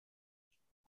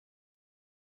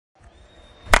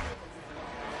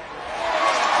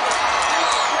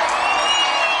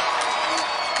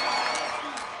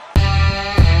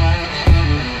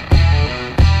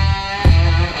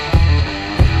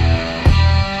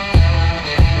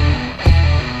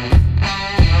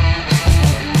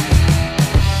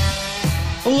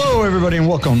everybody, and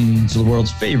welcome to the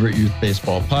world's favorite youth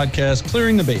baseball podcast,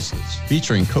 Clearing the Bases,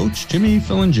 featuring Coach Jimmy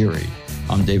Filangieri.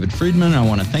 I'm David Friedman, and I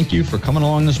want to thank you for coming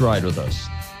along this ride with us.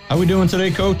 How we doing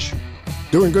today, Coach?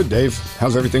 Doing good, Dave.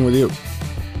 How's everything with you?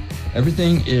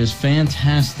 Everything is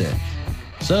fantastic.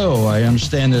 So I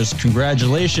understand there's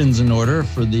congratulations in order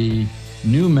for the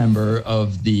new member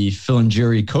of the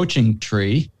Filangieri coaching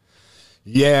tree.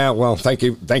 Yeah, well, thank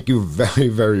you very,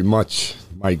 very much.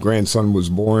 My grandson was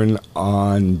born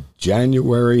on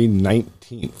January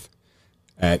 19th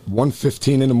at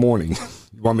 1:15 in the morning.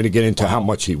 You want me to get into how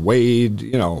much he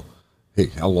weighed,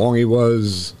 how long he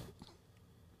was?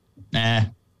 Nah,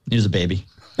 he was a baby.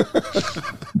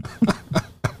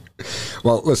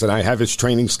 Well, listen, I have his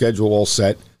training schedule all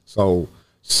set. So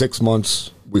 6 months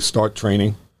we start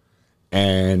training.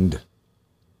 And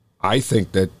I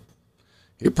think that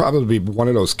he'll probably be one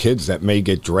of those kids that may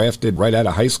get drafted right out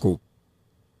of high school.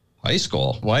 High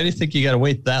school? Why do you think you got to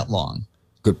wait that long?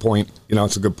 Good point.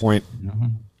 It's a good point.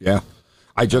 Yeah.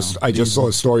 I just saw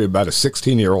a story about a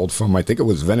 16-year-old from, I think it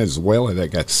was Venezuela,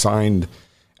 that got signed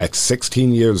at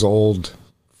 16 years old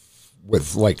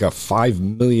with like a $5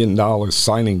 million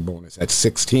signing bonus at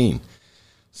 16.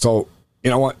 So, you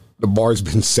know what? The bar's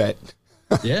been set.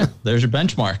 Yeah, there's your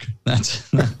benchmark.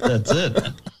 That's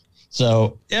it.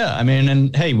 So, yeah, I mean,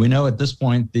 and hey, we know at this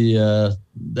point the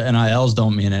NILs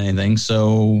don't mean anything,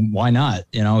 so why not?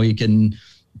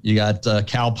 You got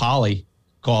Cal Poly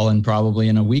calling probably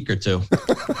in a week or two.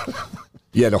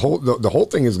 Yeah, the whole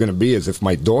thing is going to be as if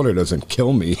my daughter doesn't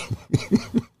kill me.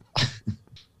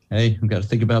 Hey, I've got to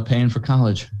think about paying for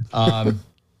college.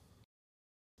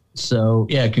 So,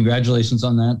 yeah, congratulations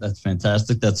on that. That's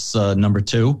fantastic. That's number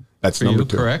 2. That's for number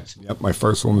 2. Correct? Yep, my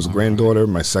first one was a granddaughter.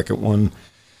 My second one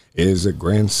is a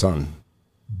grandson.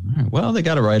 All right. Well, they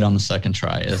got it right on the second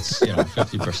try. It's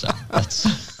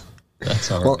 50%. That's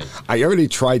all right. Well, I already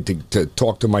tried to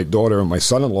talk to my daughter and my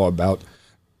son-in-law about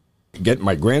getting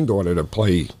my granddaughter to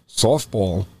play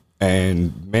softball,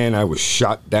 and man, I was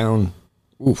shot down.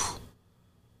 Oof.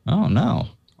 Oh no.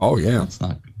 Oh yeah.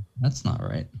 That's not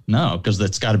right. No, because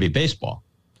that's got to be baseball.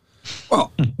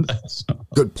 Well,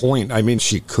 good point. I mean,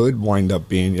 she could wind up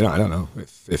being, I don't know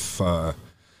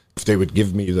if they would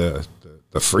give me the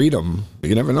freedom.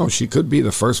 You never know. She could be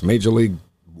the first major league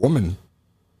woman.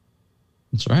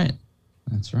 That's right.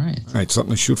 All right,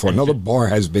 something to shoot for. Another bar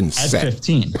has been set. At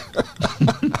 15.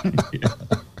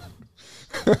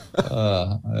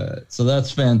 So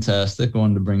that's fantastic. I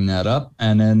wanted to bring that up.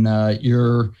 And then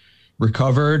you're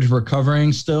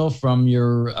recovering still from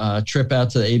your trip out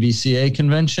to the ABCA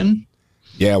convention?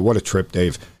 Yeah, what a trip,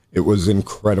 Dave. It was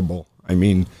incredible. I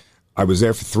mean, I was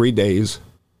there for 3 days,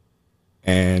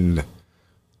 and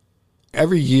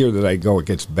every year that I go, it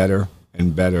gets better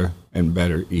and better and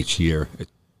better each year.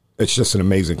 It's just an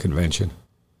amazing convention.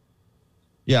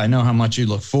 Yeah, I know how much you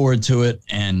look forward to it,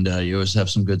 and you always have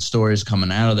some good stories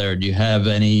coming out of there. Do you have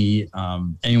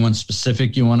anyone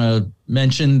specific you want to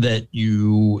mention that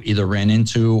you either ran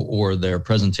into or their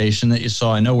presentation that you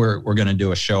saw? I know we're going to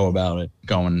do a show about it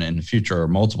going in the future, or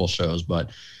multiple shows,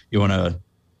 but you want to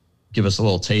give us a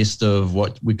little taste of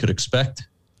what we could expect?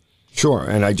 Sure,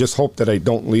 and I just hope that I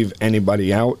don't leave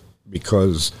anybody out,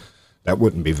 because that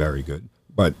wouldn't be very good.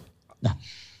 But no.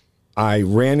 I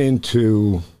ran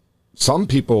into some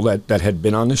people that had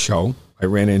been on the show. I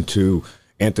ran into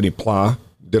Anthony Pla,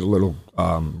 did a little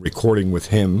recording with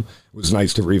him. It was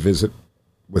nice to revisit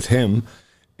with him.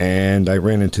 And I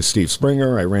ran into Steve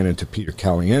Springer. I ran into Peter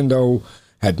Caliendo,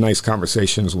 had nice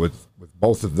conversations with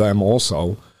both of them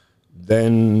also.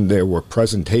 Then there were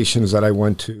presentations that I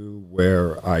went to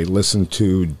where I listened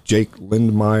to Jake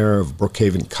Lindmeyer of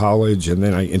Brookhaven College, and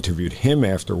then I interviewed him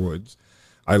afterwards.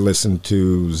 I listened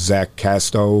to Zach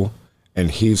Casto, and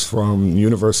he's from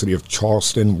University of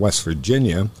Charleston, West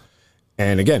Virginia.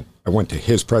 And again, I went to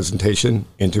his presentation,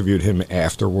 interviewed him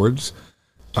afterwards.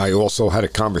 I also had a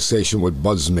conversation with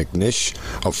Buzz McNish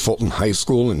of Fulton High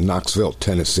School in Knoxville,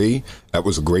 Tennessee. That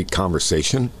was a great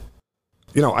conversation.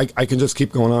 I can just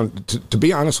keep going on. To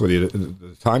be honest with you,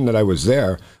 the time that I was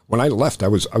there, when I left, I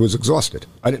was exhausted.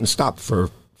 I didn't stop for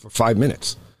 5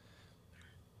 minutes.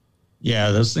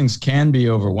 Yeah, those things can be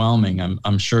overwhelming.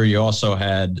 I'm sure you also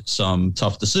had some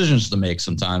tough decisions to make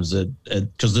sometimes,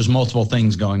 because there's multiple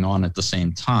things going on at the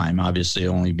same time. Obviously,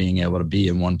 only being able to be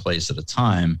in one place at a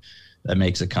time, that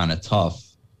makes it kind of tough.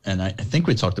 And I think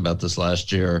we talked about this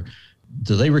last year.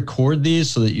 Do they record these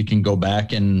so that you can go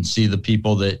back and see the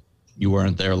people that you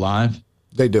weren't there live?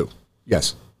 They do,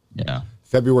 yes. Yeah.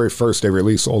 February 1st, they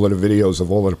release all of the videos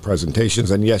of all of the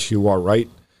presentations. And yes, you are right.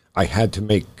 I had to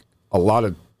make a lot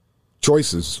of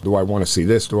choices. Do I want to see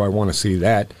this? Do I want to see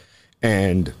that?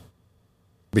 And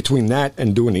between that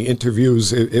and doing the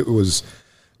interviews,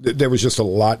 there was just a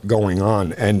lot going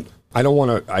on. And I don't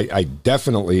want to, I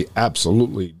definitely,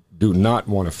 absolutely do not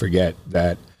want to forget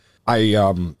that I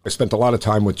spent a lot of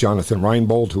time with Jonathan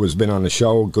Reinbold, who has been on the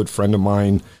show, a good friend of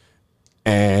mine.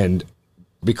 And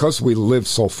because we live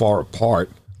so far apart,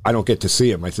 I don't get to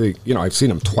see him. I think, I've seen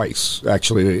him twice.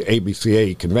 Actually, the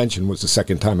ABCA convention was the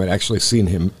second time I'd actually seen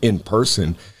him in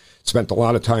person. Spent a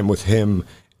lot of time with him,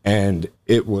 and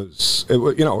it was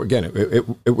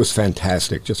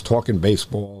fantastic, just talking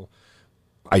baseball.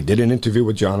 I did an interview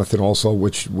with Jonathan also,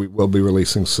 which we will be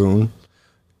releasing soon.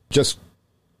 Just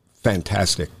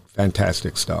fantastic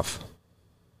stuff.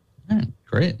 All right,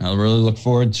 great. I really look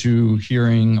forward to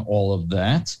hearing all of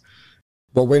that.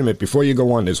 Well, wait a minute. Before you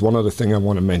go on, there's one other thing I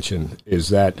want to mention, is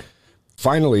that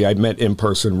finally I met in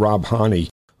person Rob Haney,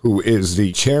 who is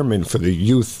the chairman for the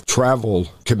Youth Travel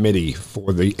Committee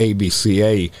for the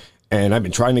ABCA. And I've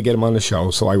been trying to get him on the show,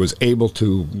 so I was able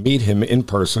to meet him in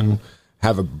person,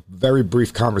 have a very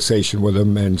brief conversation with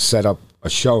him, and set up a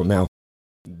show. Now,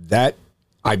 that,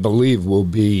 I believe, will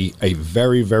be a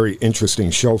very, very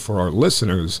interesting show for our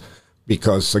listeners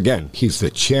because, again, he's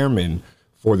the chairman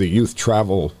for the Youth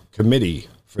Travel Committee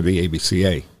for the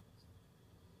ABCA.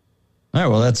 All right,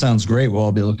 well, that sounds great. Well,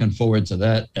 I'll be looking forward to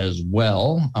that as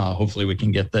well. Hopefully we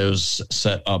can get those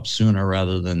set up sooner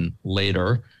rather than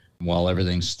later while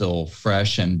everything's still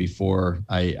fresh. And before,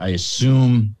 I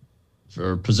assume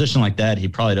for a position like that, he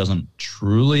probably doesn't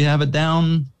truly have a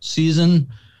down season.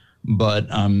 But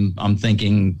I'm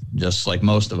thinking, just like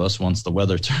most of us, once the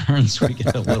weather turns, we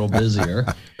get a little busier.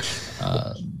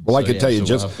 I can tell you,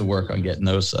 we'll have to work on getting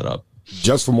those set up.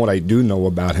 Just from what I do know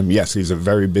about him, yes, he's a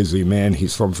very busy man.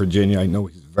 He's from Virginia. I know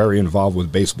he's very involved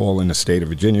with baseball in the state of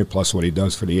Virginia, plus what he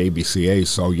does for the ABCA.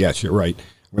 So, yes, you're right.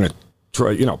 I'm going to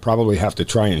try, probably have to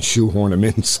try and shoehorn him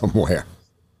in somewhere.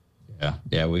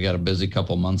 Yeah, we got a busy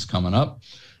couple months coming up,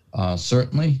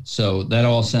 certainly. So that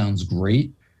all sounds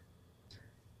great.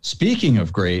 Speaking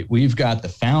of great, we've got the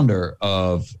founder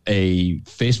of a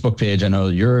Facebook page I know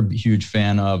you're a huge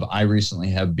fan of. I recently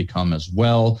have become as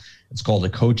well. It's called The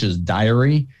Coach's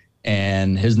Diary,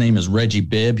 and his name is Reggie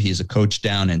Bibb. He's a coach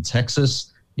down in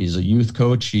Texas. He's a youth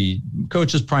coach. He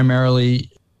coaches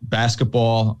primarily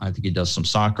basketball. I think he does some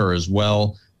soccer as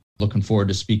well. Looking forward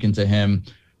to speaking to him.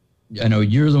 I know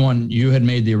you're the one, you had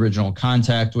made the original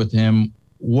contact with him.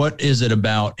 What is it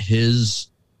about his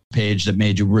page that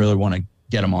made you really want to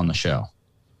get him on the show?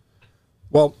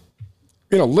 Well,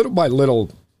 little by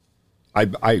little,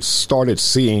 I started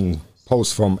seeing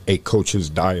posts from A Coach's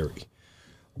Diary.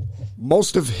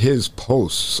 Most of his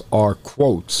posts are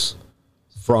quotes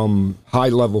from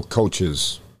high-level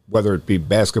coaches, whether it be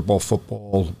basketball,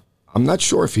 football. I'm not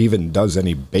sure if he even does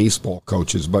any baseball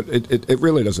coaches, but it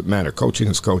really doesn't matter. Coaching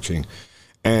is coaching.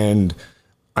 And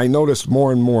I noticed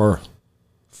more and more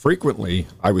frequently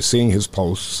I was seeing his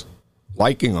posts,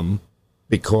 liking them,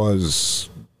 because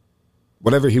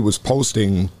whatever he was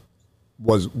posting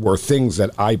were things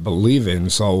that I believe in,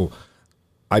 so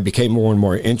I became more and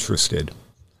more interested.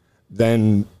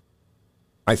 Then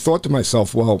I thought to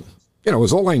myself, well,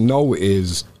 as all I know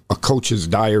is A Coach's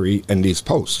Diary and these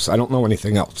posts. I don't know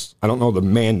anything else. I don't know the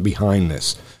man behind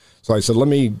this. So I said, let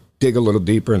me dig a little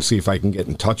deeper and see if I can get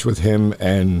in touch with him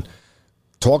and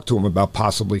talk to him about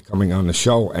possibly coming on the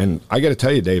show. And I got to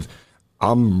tell you, Dave,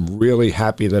 I'm really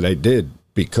happy that I did,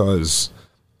 because,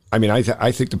 I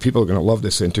think the people are going to love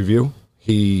this interview.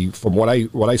 From what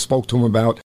I spoke to him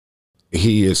about,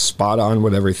 he is spot on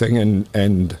with everything,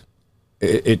 and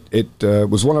it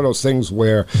was one of those things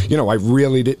where I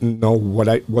really didn't know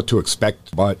what to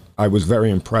expect, but I was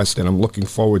very impressed, and I'm looking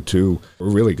forward to a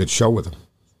really good show with him.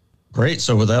 Great.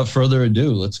 So without further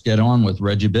ado, let's get on with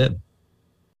Reggie Bibb.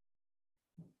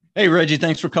 Hey, Reggie,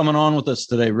 thanks for coming on with us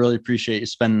today. Really appreciate you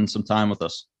spending some time with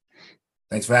us.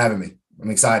 Thanks for having me. I'm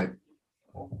excited.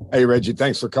 Hey, Reggie,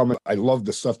 thanks for coming. I love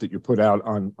the stuff that you put out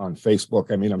on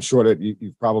Facebook. I'm sure that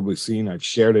you've probably seen. I've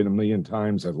shared it a million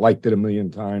times. I've liked it a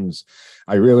million times.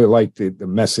 I really like the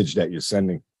message that you're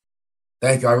sending.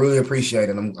 Thank you. I really appreciate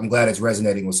it. I'm glad it's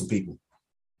resonating with some people.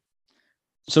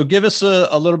 So give us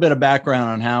a little bit of background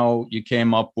on how you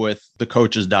came up with The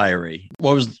Coach's Diary.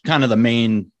 What was kind of the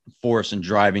main force in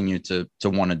driving you to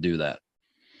want to do that?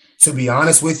 To be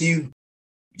honest with you,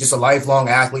 just a lifelong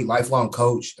athlete, lifelong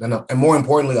coach, and more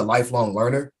importantly, a lifelong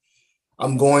learner.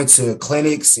 I'm going to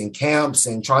clinics and camps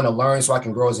and trying to learn so I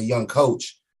can grow as a young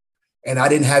coach. And I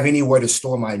didn't have anywhere to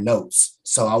store my notes.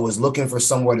 So I was looking for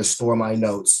somewhere to store my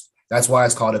notes. That's why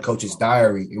it's called A Coach's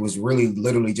Diary. It was really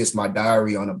literally just my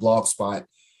diary on a blog spot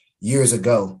years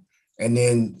ago. And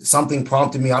then something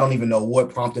prompted me. I don't even know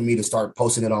what prompted me to start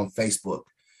posting it on Facebook.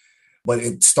 But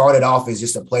it started off as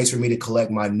just a place for me to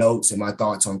collect my notes and my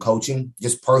thoughts on coaching,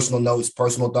 just personal notes,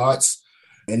 personal thoughts.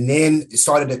 And then it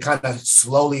started to kind of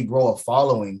slowly grow a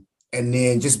following. And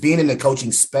then just being in the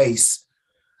coaching space,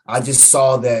 I just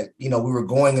saw that, we were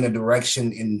going in a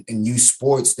direction in youth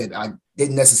sports that I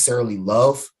didn't necessarily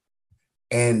love.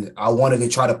 And I wanted to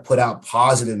try to put out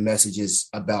positive messages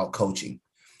about coaching.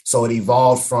 So it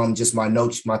evolved from just my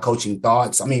coaching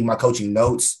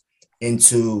notes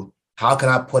into how can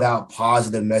I put out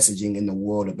positive messaging in the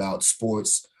world about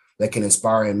sports that can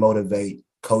inspire and motivate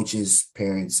coaches,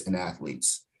 parents, and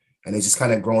athletes. And it's just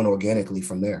kind of grown organically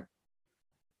from there.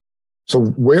 So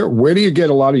where do you get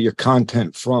a lot of your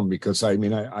content from? Because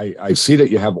I see that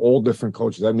you have all different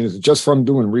coaches. Is it just from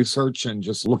doing research and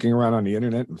just looking around on the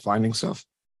internet and finding stuff?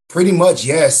 Pretty much,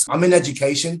 yes. I'm in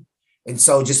education. And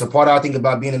so just a part I think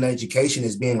about being in education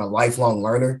is being a lifelong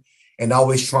learner and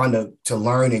always trying to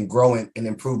learn and grow and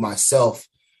improve myself.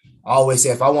 I always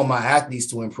say if I want my athletes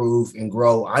to improve and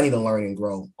grow, I need to learn and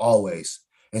grow always.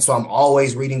 And so I'm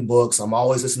always reading books. I'm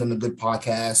always listening to good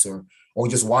podcasts or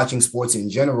just watching sports in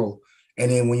general. And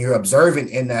then when you're observant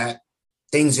in that,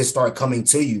 things just start coming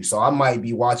to you. So I might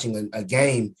be watching a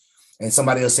game and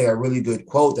somebody will say a really good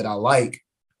quote that I like,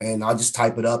 and I'll just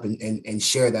type it up and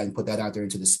share that and put that out there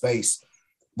into the space.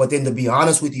 But then to be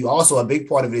honest with you, also a big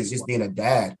part of it is just being a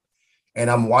dad. And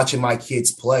I'm watching my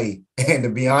kids play. And to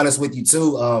be honest with you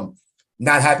too,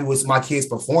 not happy with my kids'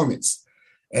 performance.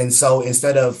 And so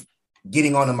instead of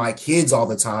getting onto my kids all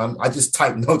the time, I just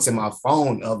type notes in my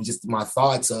phone of just my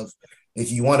thoughts of, if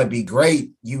you want to be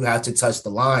great, you have to touch the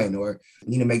line, or you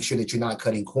need to make sure that you're not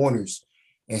cutting corners.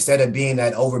 Instead of being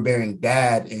that overbearing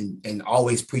dad and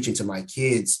always preaching to my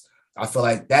kids, I feel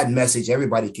like that message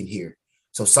everybody can hear.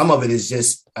 So some of it is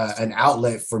just an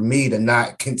outlet for me to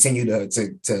not continue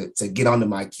to get onto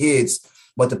my kids,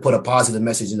 but to put a positive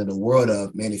message into the world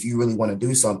of, man, if you really want to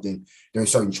do something, there are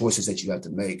certain choices that you have to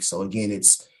make. So again,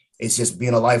 it's just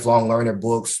being a lifelong learner,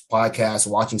 books, podcasts,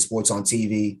 watching sports on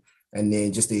TV, and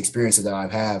then just the experiences that I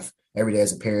have every day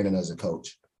as a parent and as a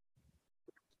coach.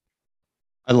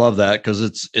 I love that, because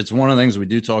it's one of the things we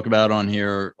do talk about on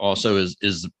here also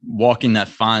is walking that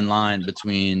fine line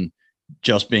between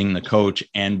just being the coach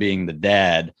and being the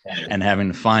dad, and having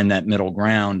to find that middle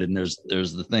ground. And there's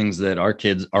the things that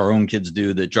our own kids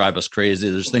do that drive us crazy.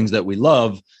 There's things that we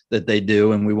love that they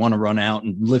do, and we want to run out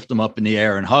and lift them up in the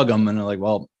air and hug them. And they're like,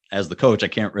 well, as the coach, I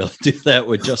can't really do that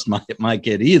with just my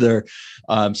kid either.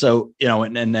 So,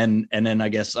 and then I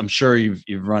guess I'm sure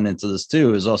you've run into this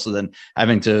too, is also then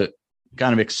having to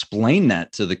kind of explain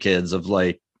that to the kids of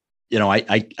like,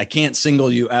 I can't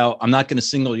single you out. I'm not going to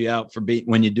single you out for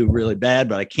when you do really bad,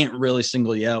 but I can't really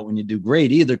single you out when you do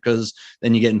great either, because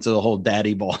then you get into the whole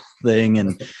daddy ball thing.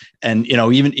 And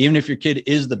even if your kid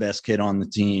is the best kid on the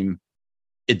team,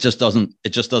 it just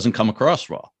doesn't come across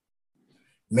well.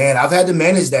 Man, I've had to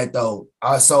manage that though.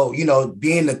 So,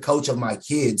 being the coach of my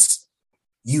kids,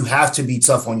 you have to be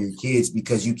tough on your kids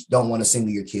because you don't want to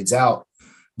single your kids out.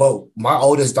 But my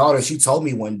oldest daughter, she told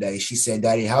me one day, she said,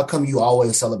 Daddy, how come you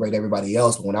always celebrate everybody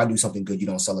else, but when I do something good, you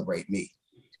don't celebrate me?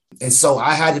 And so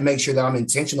I had to make sure that I'm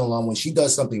intentional on when she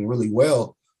does something really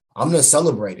well, I'm going to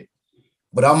celebrate it.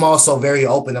 But I'm also very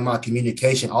open in my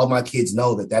communication. All my kids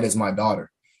know that is my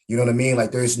daughter. You know what I mean?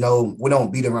 Like we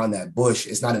don't beat around that bush.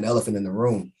 It's not an elephant in the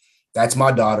room. That's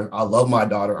my daughter. I love my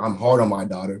daughter. I'm hard on my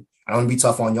daughter. I want to be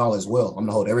tough on y'all as well. I'm going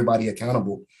to hold everybody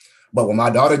accountable. But when my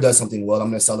daughter does something well, I'm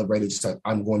going to celebrate it just like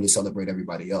I'm going to celebrate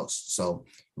everybody else. So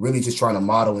really just trying to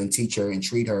model and teach her and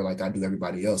treat her like I do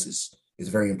everybody else is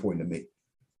very important to me.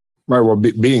 Right. Well,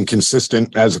 being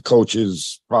consistent as a coach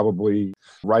is probably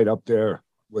right up there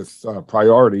with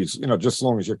priorities, just as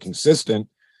long as you're consistent.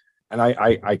 And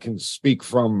I can speak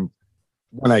from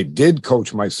when I did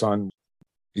coach my son.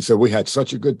 He said, we had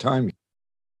such a good time.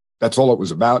 That's all it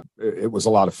was about. It was a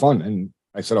lot of fun. And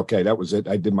I said, okay, that was it.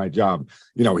 I did my job.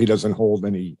 He doesn't hold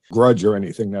any grudge or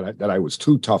anything that I was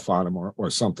too tough on him or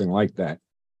something like that.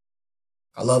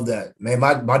 I love that, man.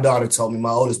 My daughter told me, my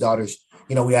oldest daughter's,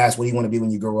 we asked, what do you want to be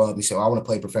when you grow up? He said, I want to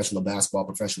play professional basketball,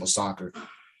 professional soccer.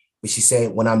 But she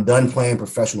said, when I'm done playing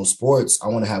professional sports, I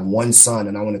want to have one son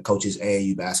and I want to coach his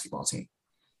AAU basketball team.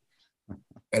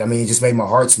 And it just made my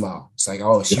heart smile. It's like,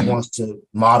 oh, she wants to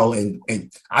model.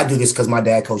 And I do this because my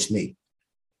dad coached me.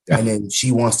 Yeah. And then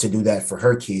she wants to do that for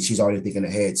her kids. She's already thinking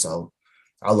ahead. So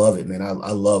I love it, man.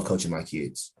 I love coaching my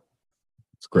kids.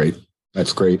 It's great.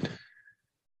 That's great.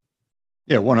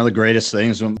 Yeah, one of the greatest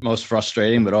things, most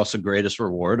frustrating, but also greatest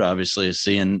reward, obviously, is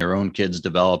seeing your own kids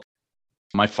develop.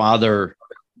 My father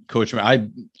coached me.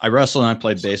 I wrestled and I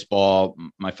played baseball.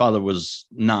 My father was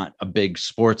not a big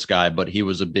sports guy, but he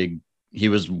was a big he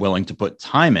was willing to put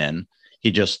time in.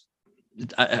 He just,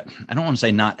 I don't want to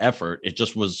say not effort. It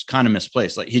just was kind of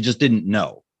misplaced. Like he just didn't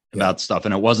know about stuff.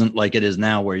 And it wasn't like it is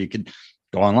now where you could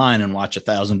go online and watch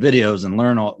 1,000 videos and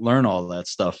learn all that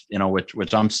stuff,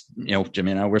 which I'm,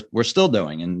 Jimmy and I, we're still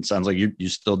doing. And it sounds like you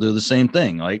still do the same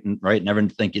thing, like, right. Never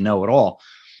think you know it all.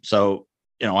 So,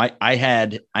 I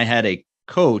had a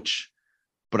coach,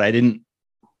 but I don't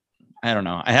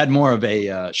know. I had more of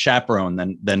a chaperone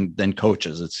than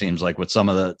coaches. It seems like with some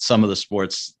of the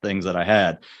sports things that I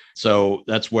had. So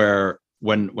that's where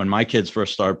when my kids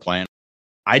first started playing,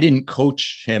 I didn't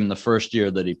coach him the first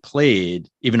year that he played,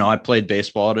 even though I played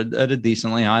baseball at a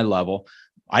decently high level.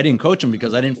 I didn't coach him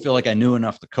because I didn't feel like I knew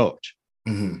enough to coach.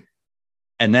 Mm-hmm.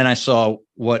 And then I saw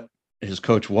what his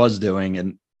coach was doing,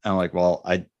 and I'm like, well,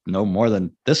 I know more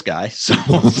than this guy. So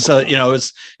it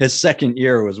was his second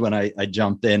year was when I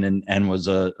jumped in and was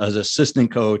as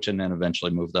assistant coach, and then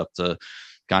eventually moved up to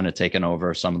kind of taking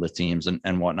over some of the teams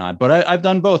and whatnot. But I've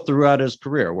done both throughout his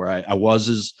career, where I was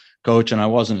his coach and I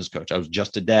wasn't his coach. I was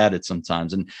just a dad at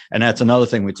sometimes. And that's another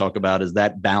thing we talk about, is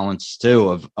that balance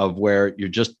too of where you're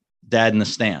just dad in the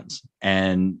stands,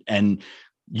 and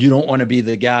you don't want to be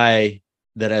the guy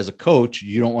that as a coach,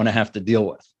 you don't want to have to deal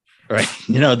with. Right.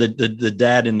 The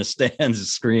dad in the stands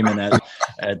is screaming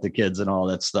at the kids and all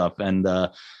that stuff. And,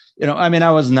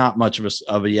 I was not much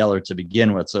of a yeller to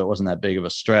begin with, so it wasn't that big of a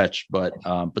stretch, but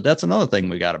that's another thing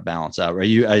we got to balance out,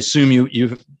 right? I assume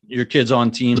your kids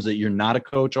on teams that you're not a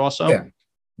coach also. Yeah,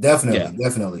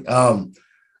 definitely.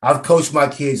 I've coached my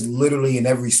kids literally in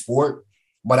every sport,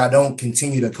 but I don't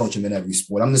continue to coach them in every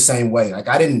sport. I'm the same way. Like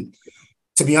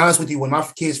to be honest with you, when my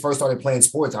kids first started playing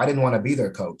sports, I didn't want to be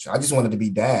their coach. I just wanted to be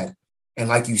dad. And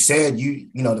like you said,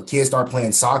 the kids start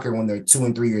playing soccer when they're 2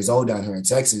 and 3 years old down here in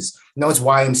Texas. It's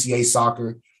YMCA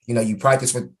soccer. You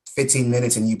practice for 15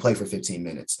 minutes and you play for 15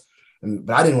 minutes.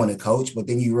 But I didn't want to coach. But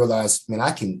then you realize, man,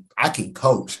 I can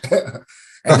coach.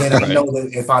 And then I know that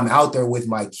if I'm out there with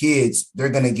my kids, they're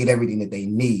going to get everything that they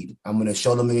need. I'm going to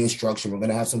show them the instruction. We're going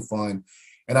to have some fun,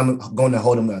 and I'm going to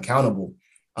hold them accountable.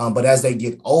 But as they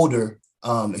get older,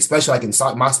 especially like in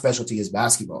soccer, my specialty is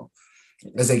basketball.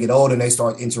 As they get older and they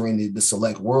start entering the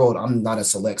select world, I'm not a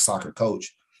select soccer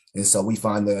coach. And so we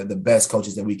find the best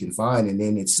coaches that we can find. And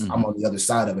then I'm on the other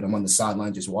side of it. I'm on the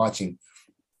sideline just watching.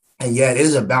 And it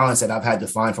is a balance that I've had to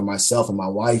find for myself and my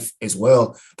wife as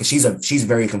well, because she's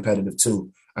very competitive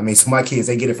too. So my kids,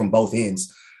 they get it from both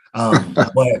ends.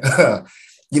 But,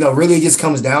 really it just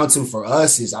comes down to, for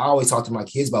us, is I always talk to my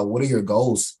kids about, what are your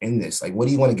goals in this? Like, what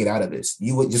do you want to get out of this?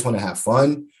 You just want to have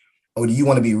fun? Or do you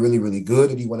want to be really, really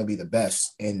good? Or do you want to be the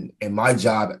best? And my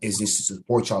job is just to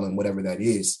support y'all in whatever that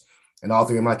is. And all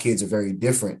three of my kids are very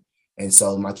different. And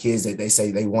so my kids, that they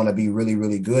say they want to be really,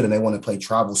 really good and they want to play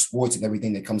travel sports and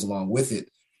everything that comes along with it.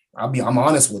 I'm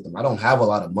honest with them. I don't have a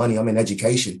lot of money. I'm in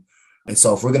education. And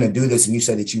so if we're going to do this and you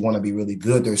say that you want to be really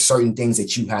good, there's certain things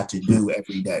that you have to do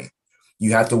every day.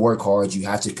 You have to work hard. You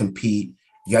have to compete.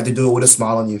 You have to do it with a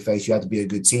smile on your face. You have to be a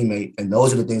good teammate. And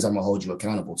those are the things I'm going to hold you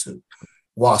accountable to,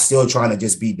 while still trying to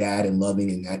just be dad and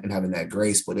loving and having that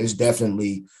grace. But there's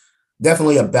definitely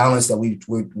a balance that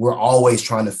we're always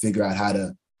trying to figure out how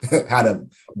to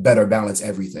better balance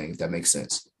everything, if that makes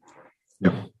sense.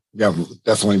 Yeah,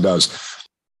 definitely does.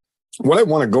 What I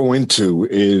want to go into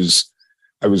is,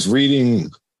 I was reading,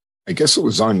 I guess it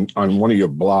was on one of your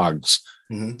blogs,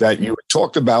 that you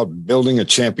talked about building a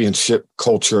championship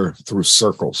culture through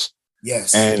circles.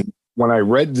 Yes. And when I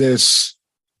read this,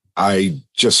 I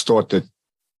just thought that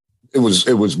it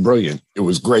was brilliant. It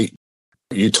was great.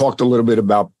 You talked a little bit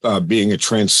about being a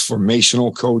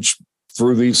transformational coach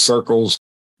through these circles,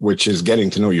 which is getting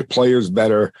to know your players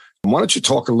better. Why don't you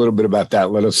talk a little bit about that?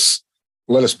 Let us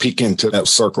peek into that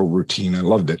circle routine. I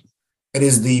loved it. It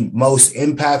is the most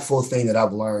impactful thing that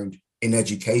I've learned in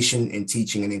education, in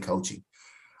teaching, and in coaching.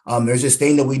 There's this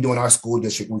thing that we do in our school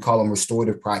district. We call them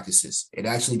restorative practices. It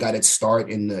actually got its start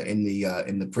in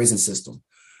the prison system.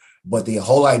 But the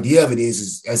whole idea of it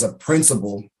is as a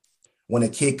principal, when a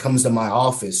kid comes to my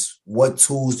office, what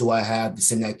tools do I have to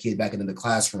send that kid back into the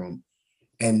classroom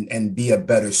and be a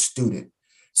better student?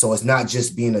 So it's not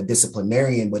just being a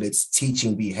disciplinarian, but it's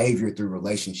teaching behavior through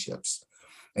relationships.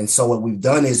 And so what we've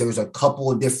done is there's a couple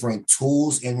of different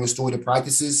tools in restorative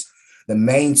practices, the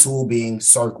main tool being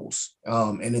circles.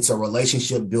 And it's a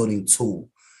relationship building tool.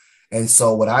 And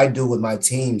so what I do with my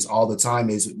teams all the time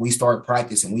is we start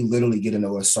practice and we literally get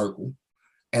into a circle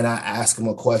and I ask them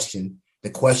a question. The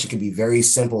question can be very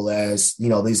simple as,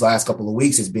 these last couple of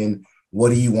weeks has been, what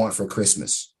do you want for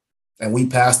Christmas? And we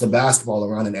pass the basketball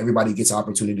around and everybody gets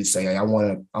opportunity to say, hey, I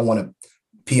want a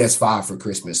PS5 for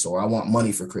Christmas, or I want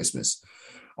money for Christmas.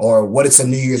 or what is a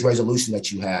New Year's resolution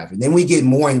that you have. And then we get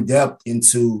more in depth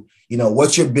into,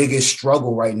 what's your biggest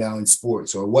struggle right now in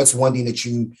sports, or what's one thing that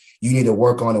you need to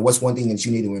work on, or what's one thing that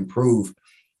you need to improve.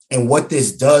 And what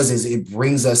this does is it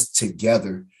brings us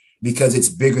together because it's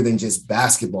bigger than just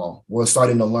basketball. We're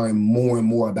starting to learn more and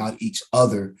more about each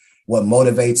other, what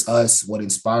motivates us, what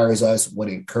inspires us, what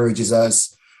encourages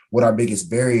us, what our biggest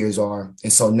barriers are.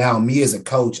 And so now me as a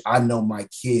coach, I know my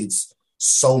kids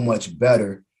so much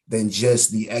better than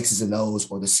just the X's and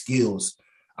O's or the skills.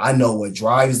 I know what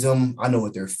drives them. I know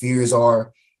what their fears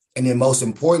are. And then most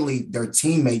importantly, their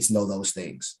teammates know those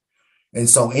things. And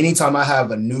so anytime I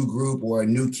have a new group or a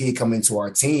new kid come into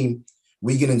our team,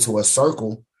 we get into a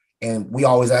circle and we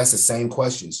always ask the same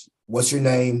questions. What's your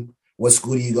name? What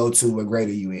school do you go to? What grade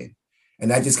are you in?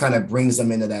 And that just kind of brings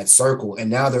them into that circle. And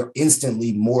now they're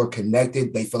instantly more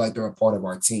connected. They feel like they're a part of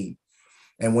our team.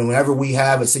 And whenever we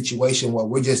have a situation where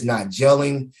we're just not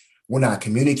gelling, we're not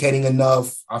communicating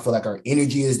enough, I feel like our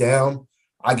energy is down,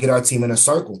 I get our team in a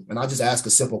circle and I just ask a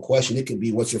simple question. It could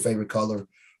be, what's your favorite color?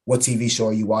 What TV show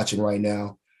are you watching right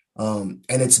now? And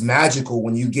it's magical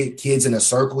when you get kids in a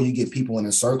circle, you get people in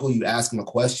a circle, you ask them a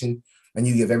question and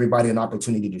you give everybody an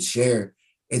opportunity to share.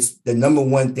 It's the number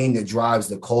one thing that drives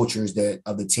the cultures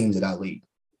of the teams that I lead.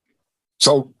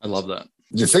 So I love that.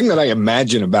 The thing that I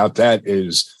imagine about that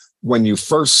is when you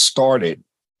first started,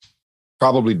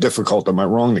 probably difficult. Am I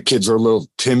wrong? The kids are a little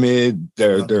timid.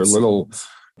 They're a little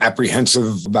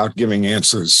apprehensive about giving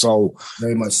answers. So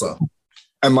very much so.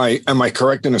 Am I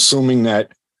correct in assuming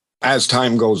that as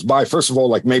time goes by, first of all,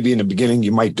 like maybe in the beginning,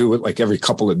 you might do it like every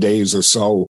couple of days or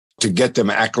so to get them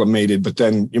acclimated, but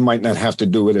then you might not have to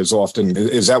do it as often.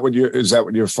 Is that what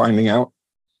you're finding out?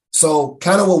 So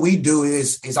kind of what we do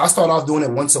is I start off doing it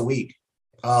once a week.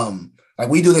 Like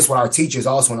we do this with our teachers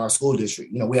also in our school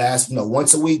district. We ask,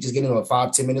 once a week, just get into a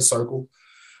 5-10 minute circle.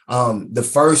 The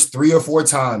first 3 or 4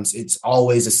 times, it's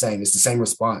always the same. It's the same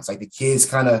response. Like the kids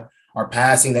kind of are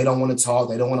passing. They don't want to talk.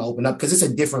 They don't want to open up because it's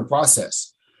a different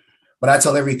process. But I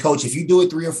tell every coach, if you do it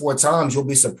 3 or 4 times, you'll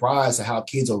be surprised at how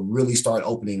kids will really start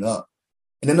opening up.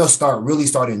 And then they'll really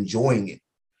start enjoying it.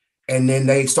 And then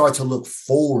they start to look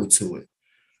forward to it.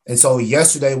 And so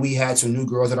yesterday we had some new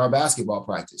girls at our basketball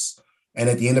practice. And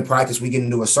at the end of practice, we get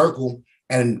into a circle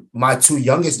and my 2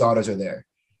 youngest daughters are there.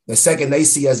 The second they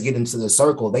see us get into the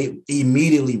circle, they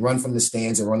immediately run from the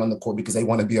stands and run on the court because they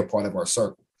want to be a part of our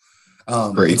circle.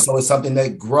 And so it's something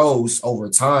that grows over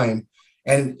time.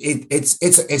 And it's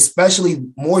especially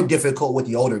more difficult with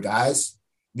the older guys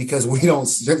because we don't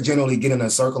generally get in a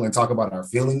circle and talk about our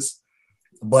feelings.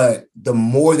 But the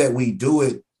more that we do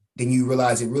it, then you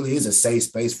realize it really is a safe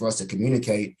space for us to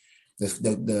communicate.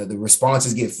 The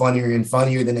responses get funnier and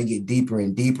funnier, then they get deeper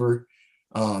and deeper.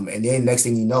 And then next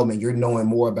thing you know, man, you're knowing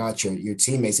more about your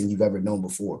teammates than you've ever known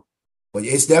before. But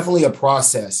it's definitely a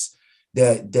process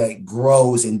that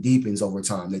grows and deepens over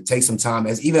time. That takes some time,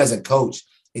 even as a coach,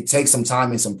 it takes some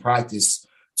time and some practice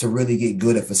to really get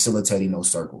good at facilitating those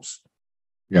circles.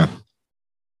 Yeah.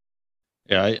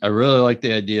 Yeah, I really like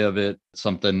the idea of it.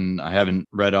 Something I haven't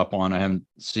read up on, I haven't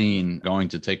seen. Going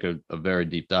to take a very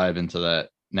deep dive into that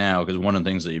now, because one of the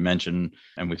things that you mentioned,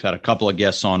 and we've had a couple of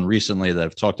guests on recently that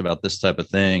have talked about this type of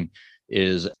thing,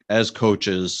 is as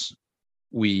coaches,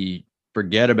 we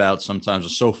forget about sometimes we're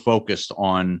so focused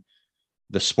on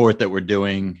the sport that we're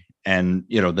doing and,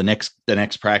 the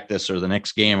next practice or the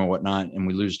next game or whatnot, and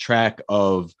we lose track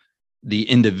of the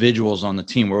individuals on the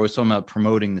team. We're always talking about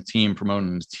promoting the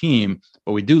team,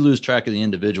 but we do lose track of the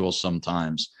individuals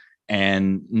sometimes.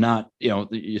 And not,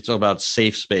 you talk about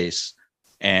safe space.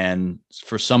 And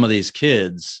for some of these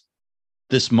kids,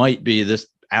 this might be this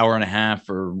hour and a half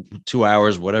or 2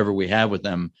 hours, whatever we have with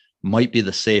them, might be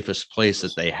the safest place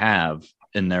that they have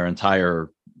in their entire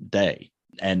day.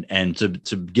 And to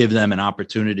give them an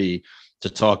opportunity to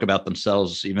talk about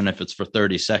themselves, even if it's for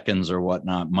 30 seconds or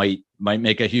whatnot, might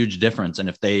make a huge difference. And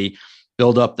if they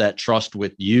build up that trust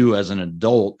with you as an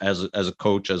adult, as a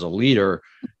coach, as a leader,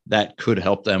 that could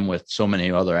help them with so many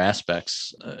other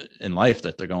aspects in life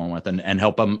that they're going with, and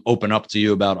help them open up to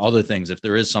you about other things. If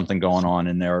there is something going on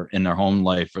in their home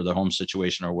life or their home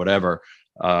situation or whatever,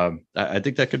 I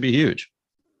think that could be huge.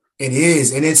 It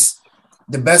is. And it's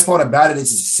the best part about it is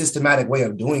it's a systematic way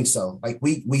of doing so. Like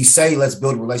we say, let's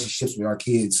build relationships with our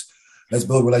kids. Let's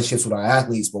build relationships with our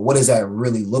athletes. But what does that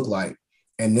really look like?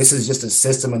 And this is just a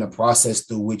system and a process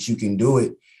through which you can do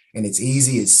it. And it's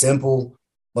easy, it's simple.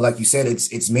 But like you said,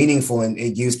 it's meaningful, and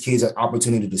it gives kids an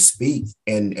opportunity to speak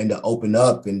and to open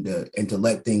up and to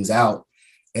let things out.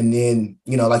 And then,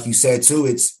 like you said, too,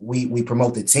 it's we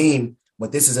promote the team,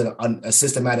 but this is a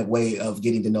systematic way of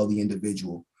getting to know the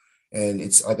individual. And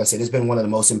it's, like I said, it's been one of the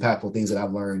most impactful things that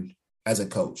I've learned as a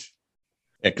coach.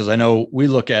 Yeah, because I know we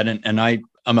look at it, and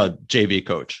I'm a JV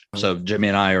coach. So Jimmy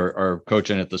and I are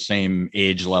coaching at the same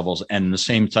age levels and the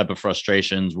same type of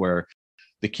frustrations where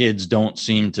the kids don't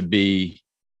seem to be,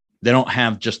 they don't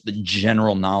have just the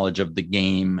general knowledge of the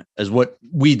game as what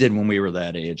we did when we were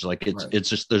that age. Like it's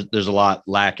just, there's a lot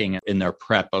lacking in their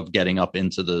prep of getting up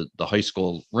into the high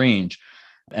school range.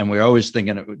 And we're always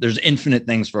thinking there's infinite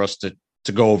things for us to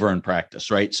go over and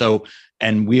practice. Right. So,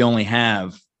 and we only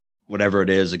have whatever it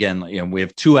is, again, we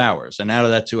have 2 hours, and out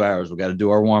of that 2 hours, we got to do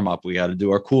our warm up. We got to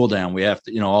do our cool down. We have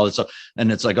to, all this stuff.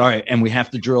 And it's like, all right. And we have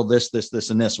to drill this,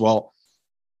 and this. Well,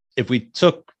 if we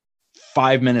took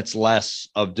 5 minutes less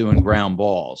of doing ground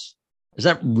balls, is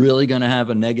that really going to have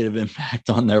a negative impact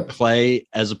on their play,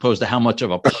 as opposed to how much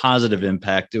of a positive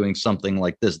impact doing something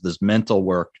like this mental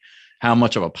work? How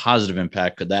much of a positive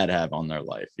impact could that have on their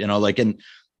life? And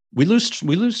we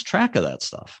lose track of that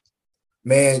stuff.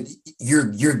 Man,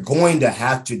 you're going to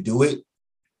have to do it,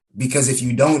 because if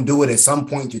you don't do it, at some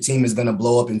point, your team is going to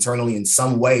blow up internally in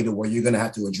some way to where you're going to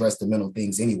have to address the mental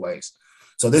things anyways.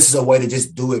 So this is a way to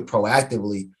just do it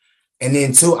proactively. And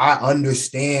then too, I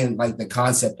understand like the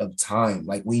concept of time.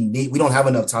 Like we don't have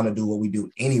enough time to do what we do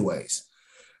anyways.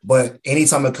 But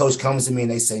anytime a coach comes to me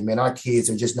and they say, man, our kids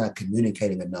are just not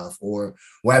communicating enough, or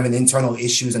we're having internal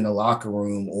issues in the locker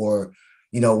room, or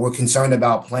we're concerned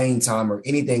about playing time or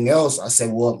anything else, I say,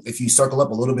 well, if you circle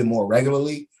up a little bit more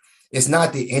regularly, it's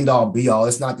not the end all be all.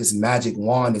 It's not this magic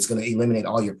wand that's going to eliminate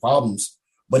all your problems,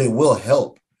 but it will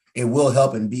help. It will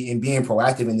help in being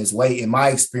proactive in this way. In my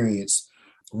experience,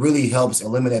 really helps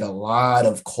eliminate a lot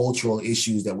of cultural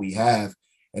issues that we have.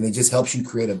 And it just helps you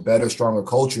create a better, stronger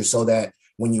culture, so that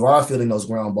when you are fielding those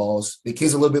ground balls, the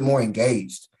kids are a little bit more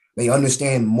engaged. They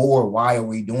understand more, why are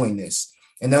we doing this?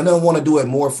 And they'll want to do it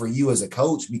more for you as a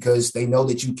coach, because they know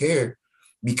that you care.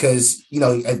 Because,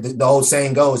 the old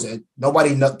saying goes,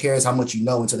 nobody cares how much you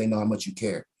know until they know how much you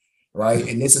care, right?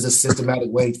 And this is a systematic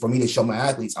way for me to show my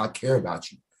athletes, I care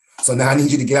about you. So now I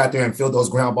need you to get out there and field those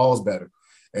ground balls better.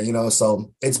 And,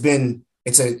 so it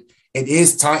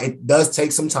is time. It does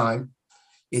take some time.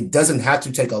 It doesn't have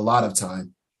to take a lot of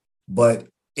time. But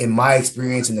in my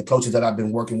experience and the coaches that I've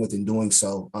been working with in doing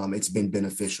so, it's been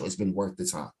beneficial. It's been worth the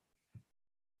time.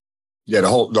 Yeah, the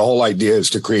whole idea is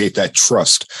to create that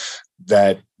trust,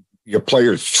 that your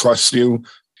players trust you.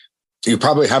 You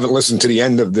probably haven't listened to the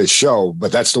end of this show,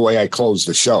 but that's the way I close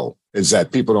the show, is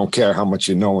that people don't care how much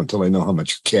you know until they know how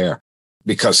much you care.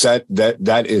 Because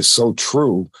that is so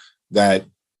true, that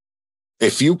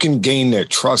if you can gain their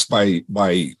trust by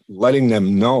letting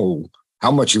them know how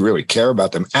much you really care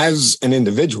about them as an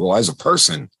individual, as a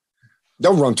person,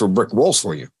 they'll run through brick walls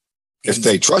for you if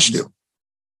they trust you.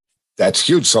 That's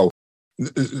huge. So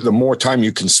the more time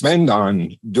you can spend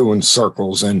on doing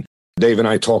circles, and Dave and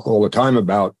I talk all the time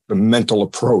about the mental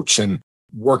approach and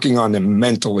working on them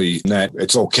mentally, that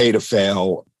it's okay to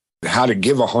fail, how to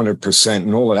give 100%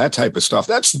 and all of that type of stuff.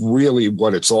 That's really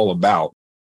what it's all about.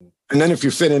 And then if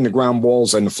you fit in the ground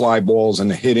balls and the fly balls and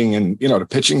the hitting and, the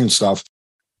pitching and stuff,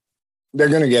 they're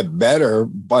going to get better.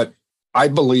 But I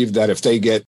believe that if they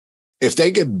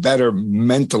get better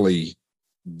mentally,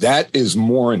 that is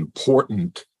more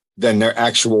important than their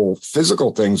actual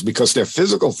physical things, because their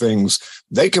physical things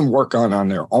they can work on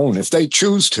their own if they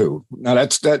choose to. Now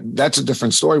that's a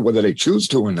different story, whether they choose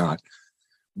to or not.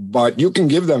 But you can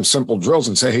give them simple drills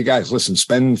and say, hey guys, listen,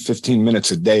 spend 15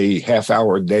 minutes a day, half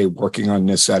hour a day working on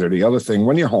this, that, or the other thing.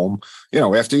 When you're home,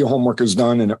 after your homework is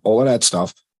done and all of that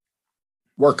stuff,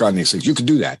 work on these things. You can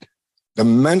do that. The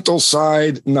mental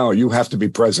side, no, you have to be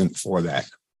present for that.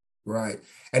 Right.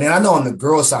 And then I know on the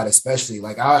girl side, especially,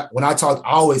 like when I talk,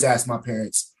 I always ask my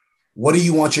parents, what do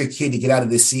you want your kid to get out of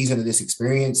this season, of this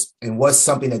experience? And what's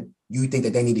something that you think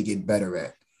that they need to get better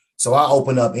at? So I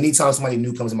open up, anytime somebody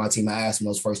new comes to my team, I ask them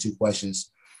those first two questions,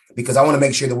 because I want to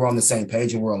make sure that we're on the same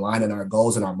page and we're aligned in our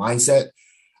goals and our mindset.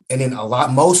 And then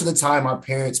most of the time, our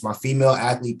parents, my female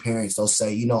athlete parents, they'll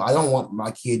say, I don't want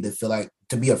my kid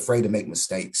to be afraid to make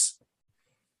mistakes.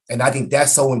 And I think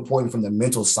that's so important from the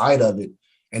mental side of it.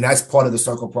 And that's part of the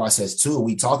circle process too.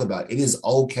 We talk about it is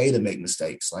okay to make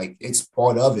mistakes. Like, it's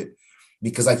part of it,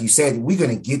 because like you said, we're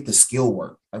going to get the skill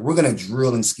work. Like, we're going to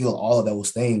drill and skill all of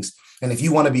those things. And if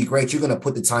you want to be great, you're going to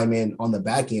put the time in on the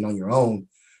back end on your own.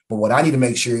 But what I need to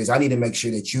make sure is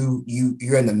that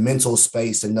you're in the mental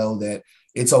space to know that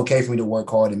it's okay for me to work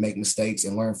hard and make mistakes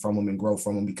and learn from them and grow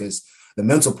from them, because the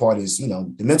mental part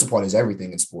is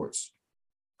everything in sports.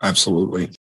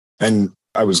 Absolutely. And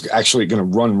I was actually going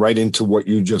to run right into what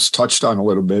you just touched on a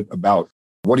little bit about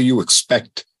what do you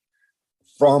expect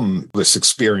from this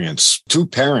experience? Two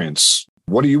parents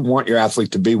What do you want your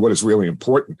athlete to be? What is really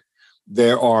important?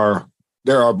 There are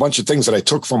a bunch of things that I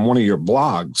took from one of your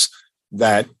blogs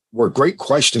that were great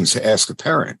questions to ask a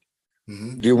parent.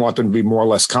 Mm-hmm. Do you want them to be more or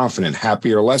less confident,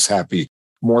 happy or less happy,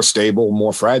 more stable,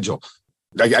 more fragile?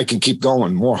 I can keep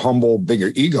going, more humble,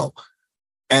 bigger ego.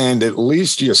 And at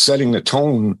least you're setting the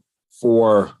tone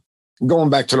for going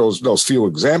back to those few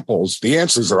examples. The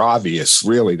answers are obvious,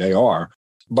 really, they are.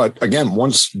 But again,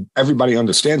 once everybody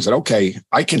understands that, okay,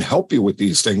 I can help you with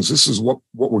these things. This is what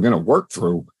we're going to work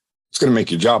through. It's going to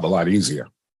make your job a lot easier.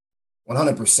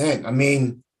 100%. I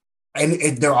mean, and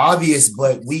they're obvious,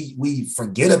 but we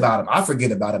forget about them. I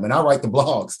forget about them, and I write the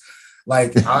blogs.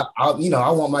 Like I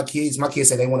want my kids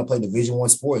say they want to play Division I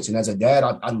sports. And as a dad,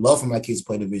 I'd love for my kids to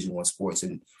play Division I sports.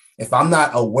 And if I'm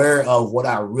not aware of what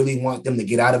I really want them to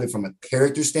get out of it from a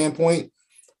character standpoint,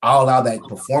 I'll allow that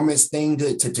performance thing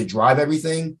to drive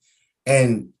everything.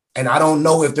 And I don't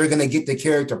know if they're going to get the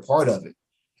character part of it.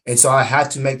 And so I have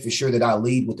to make for sure that I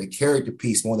lead with the character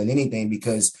piece more than anything,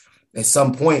 because at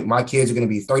some point my kids are going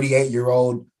to be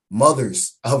 38-year-old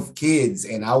mothers of kids,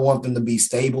 and I want them to be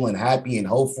stable and happy and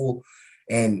hopeful.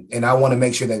 And I want to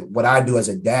make sure that what I do as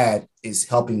a dad is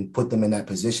helping put them in that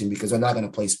position, because they're not going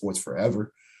to play sports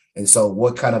forever. And so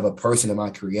what kind of a person am I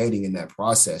creating in that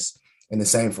process? And the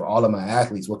same for all of my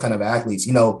athletes. What kind of athletes,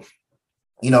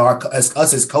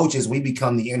 us as coaches, we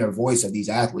become the inner voice of these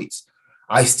athletes.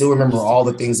 I still remember all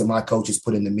the things that my coaches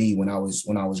put into me when I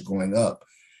was growing up.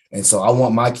 And so I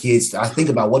want my kids, I think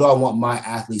about, what do I want my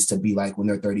athletes to be like when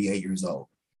they're 38 years old?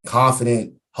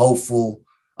 Confident, hopeful,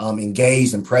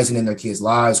 engaged and present in their kids'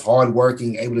 lives,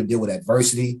 hardworking, able to deal with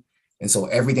adversity. And so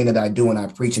everything that I do and I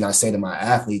preach and I say to my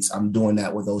athletes, I'm doing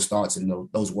that with those thoughts and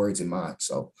those words in mind.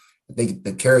 So I think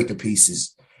the character piece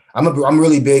is, I'm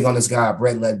really big on this guy,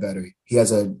 Brett Ledbetter. He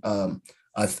has a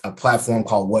platform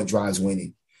called What Drives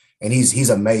Winning. And he's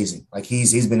amazing. Like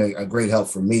he's been a great help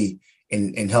for me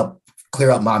and help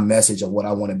clear up my message of what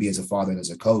I want to be as a father and as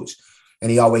a coach.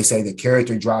 And he always say the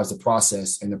character drives the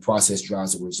process and the process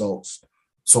drives the results.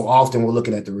 So often we're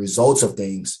looking at the results of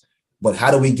things, but how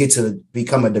do we get to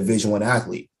become a Division I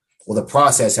athlete? Well, the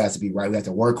process has to be right. We have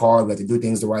to work hard. We have to do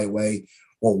things the right way.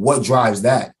 Well, what drives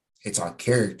that? It's our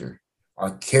character.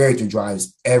 Our character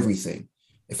drives everything.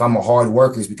 If I'm a hard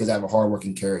worker, it's because I have a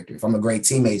hardworking character. If I'm a great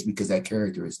teammate, it's because that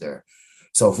character is there.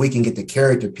 So if we can get the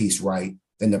character piece right,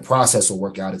 then the process will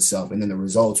work out itself, and then the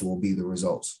results will be the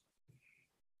results.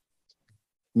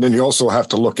 And then you also have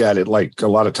to look at it like a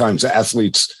lot of times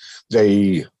athletes,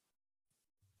 they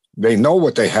know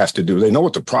what they have to do. They know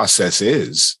what the process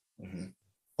is,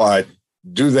 but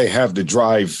do they have the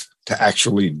drive to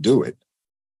actually do it?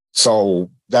 So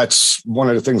that's one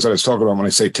of the things that I was talking about when I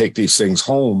say take these things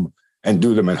home and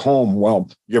do them at home. Well,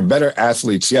 your better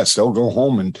athletes, yes, they'll go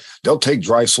home and they'll take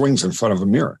dry swings in front of a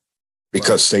mirror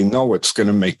because they know it's going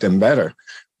to make them better.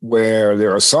 Where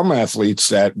there are some athletes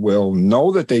that will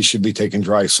know that they should be taking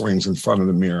dry swings in front of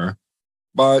the mirror,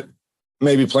 but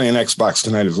maybe playing Xbox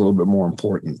tonight is a little bit more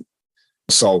important.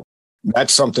 So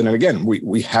that's something. And again,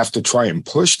 we have to try and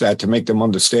push that to make them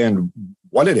understand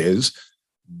what it is.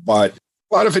 But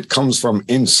a lot of it comes from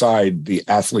inside the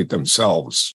athlete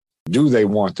themselves. Do they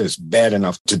want this bad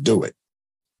enough to do it?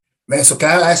 Man, so can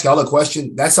I ask y'all a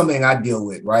question? That's something I deal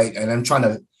with, right? And I'm trying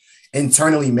to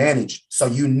internally manage. So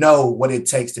you know what it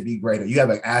takes to be greater. You have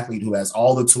an athlete who has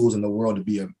all the tools in the world to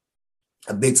be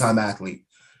a big time athlete,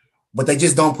 but they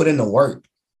just don't put in the work.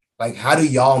 Like, how do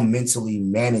y'all mentally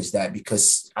manage that?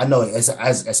 Because I know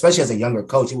especially as a younger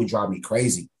coach, it would drive me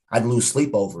crazy. I'd lose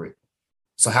sleep over it.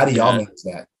 So how do y'all manage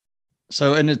that?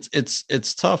 So, and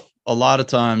it's tough a lot of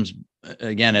times,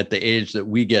 again, at the age that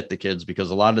we get the kids, because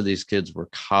a lot of these kids were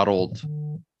coddled.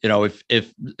 You know,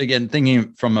 if again,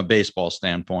 thinking from a baseball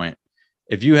standpoint,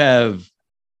 if you have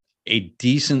a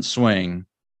decent swing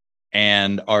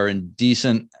and are in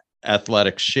decent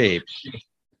athletic shape,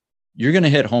 you're going to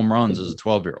hit home runs as a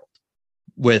 12-year-old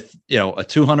with, a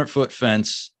 200-foot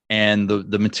fence and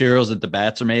the materials that the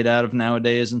bats are made out of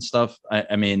nowadays and stuff.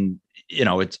 I mean,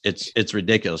 it's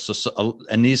ridiculous. So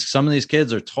and some of these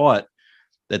kids are taught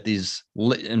that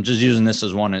I'm just using this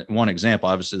as one example.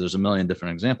 Obviously there's a million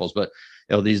different examples, but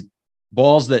these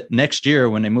balls that next year,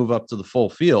 when they move up to the full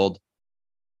field,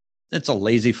 it's a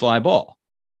lazy fly ball.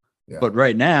 Yeah. But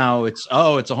right now it's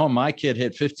a home. My kid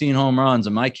hit 15 home runs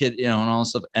and my kid, and all this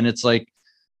stuff. And it's like,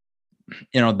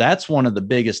 that's one of the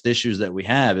biggest issues that we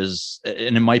have is,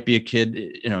 and it might be a kid,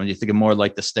 you think of more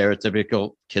like the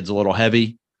stereotypical kid's a little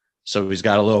heavy. So he's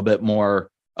got a little bit more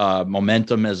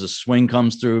momentum as a swing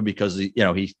comes through because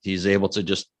he's able to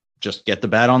just get the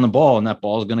bat on the ball and that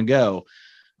ball is going to go.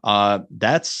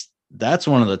 That's that's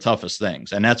one of the toughest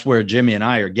things. And that's where Jimmy and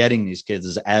I are getting these kids,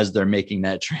 is as they're making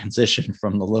that transition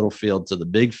from the little field to the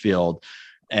big field.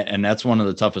 And that's one of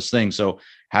the toughest things. So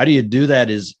how do you do that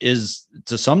is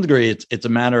to some degree, it's a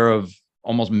matter of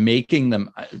almost making them,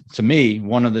 to me,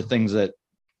 one of the things that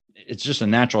it's just a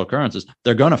natural occurrence is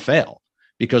they're going to fail,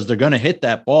 because they're going to hit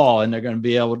that ball and they're going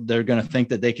to think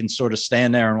that they can sort of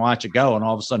stand there and watch it go. And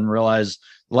all of a sudden realize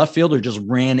the left fielder just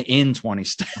ran in 20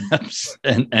 steps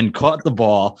and caught the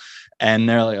ball. And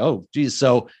they're like, oh, geez.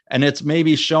 So, and it's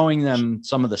maybe showing them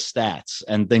some of the stats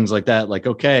and things like that. Like,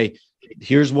 okay,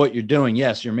 here's what you're doing.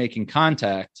 Yes, you're making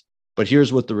contact, but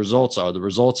here's what the results are. The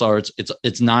results are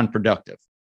it's non-productive.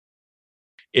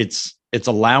 It's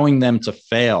allowing them to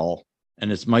fail.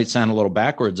 And it might sound a little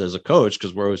backwards as a coach,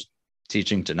 because we're always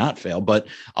teaching to not fail, but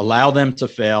allow them to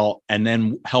fail and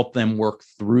then help them work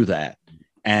through that,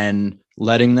 and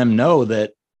letting them know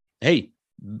that, hey,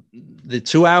 the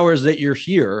 2 hours that you're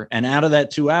here, and out of that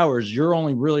 2 hours, you're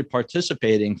only really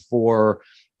participating for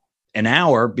an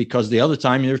hour, because the other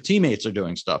time your teammates are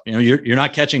doing stuff. You're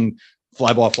not catching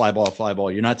fly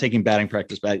ball. You're not taking batting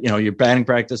practice, you're batting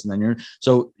practice. And then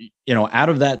out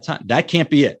of that time, that can't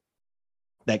be it.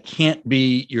 That can't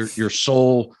be your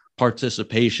sole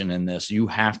participation in this. You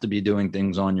have to be doing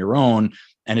things on your own,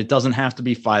 and it doesn't have to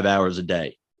be 5 hours a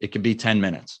day. It could be 10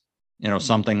 minutes,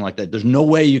 something like that. There's no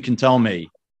way you can tell me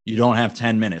you don't have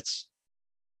 10 minutes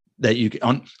that you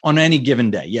can on any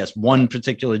given day. Yes, one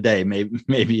particular day,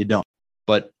 maybe you don't,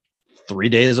 but 3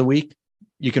 days a week,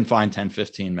 you can find 10,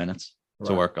 15 minutes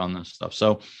to work on this stuff.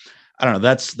 So I don't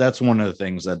know. That's one of the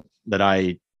things that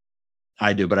I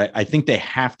do, but I think they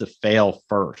have to fail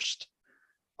first.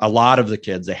 A lot of the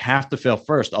kids, they have to fail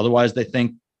first. Otherwise they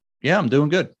think, yeah, I'm doing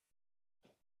good.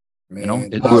 Man, I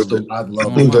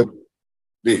think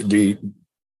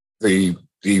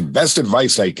the best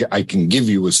advice I can give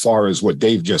you as far as what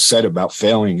Dave just said about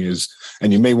failing is,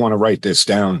 and you may want to write this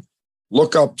down,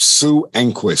 look up Sue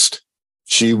Enquist.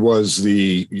 She was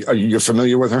you're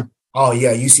familiar with her? Oh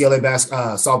yeah. UCLA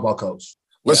softball coach.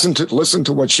 Listen to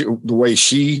the way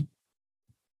she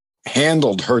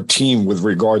handled her team with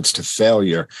regards to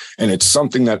failure. And it's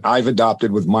something that I've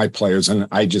adopted with my players, and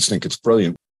I just think it's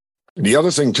brilliant. The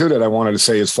other thing too that I wanted to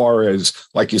say, as far as,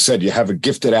 like you said, you have a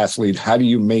gifted athlete, how do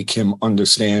you make him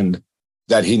understand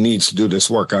that he needs to do this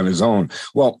work on his own?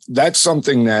 Well, that's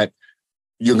something that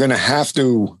you're going to have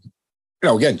to,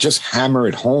 again, just hammer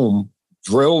it home,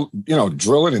 drill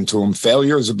it into him.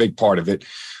 Failure is a big part of it,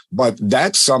 but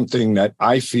that's something that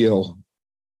I feel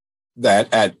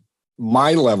that at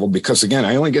my level, because again,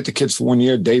 I only get the kids for 1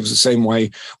 year. Dave's the same way.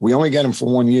 We only get them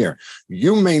for 1 year.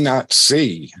 You may not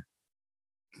see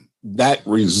that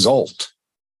result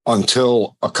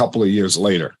until a couple of years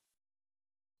later.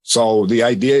 So the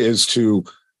idea is to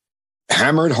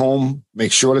hammer it home,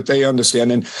 make sure that they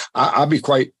understand. And I'll be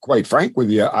quite frank with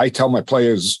you. I tell my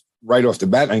players right off the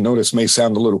bat, I know this may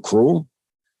sound a little cruel,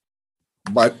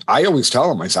 but I always tell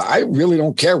them, I say, I really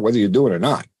don't care whether you do it or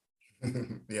not.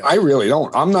 Yeah. I really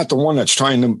don't. I'm not the one that's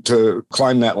trying to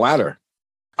climb that ladder.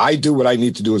 I do what I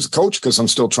need to do as a coach because I'm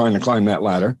still trying to climb that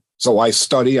ladder. So I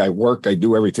study, I work, I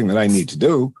do everything that I need to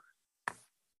do.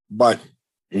 But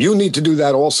you need to do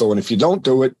that also. And if you don't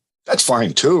do it, that's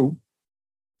fine too.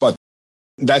 But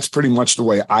that's pretty much the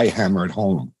way I hammer it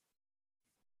home.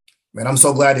 Man, I'm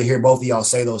so glad to hear both of y'all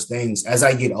say those things. As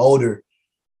I get older,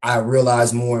 I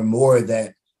realize more and more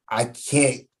that I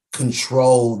can't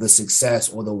control the success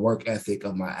or the work ethic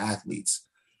of my athletes.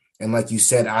 And like you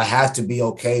said, I have to be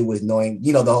okay with knowing,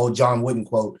 the whole John Wooden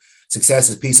quote, success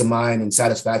is peace of mind and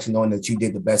satisfaction knowing that you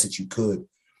did the best that you could.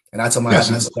 And I tell my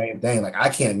athletes the same thing. Like, I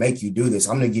can't make you do this.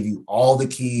 I'm going to give you all the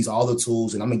keys, all the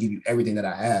tools, and I'm going to give you everything that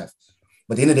I have.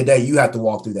 But at the end of the day, you have to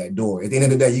walk through that door. At the end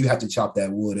of the day, you have to chop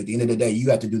that wood. At the end of the day, you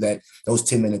have to do those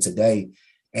 10 minutes a day.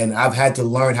 And I've had to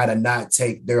learn how to not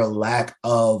take their lack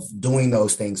of doing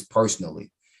those things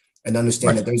personally, and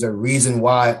understand that there's a reason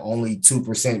why only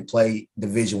 2% play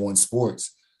Division I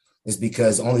sports. It's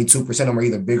because only 2% of them are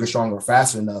either bigger, stronger,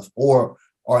 faster enough, or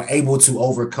are able to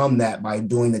overcome that by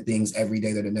doing the things every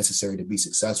day that are necessary to be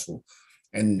successful.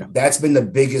 And that's been the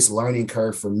biggest learning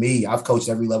curve for me. I've coached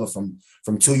every level from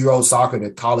 2-year-old soccer to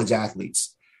college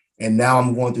athletes. And now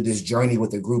I'm going through this journey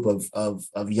with a group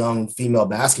of young female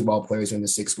basketball players in the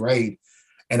 6th grade.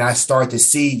 And I start to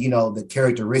see, the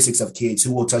characteristics of kids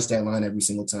who will touch that line every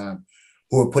single time,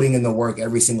 who are putting in the work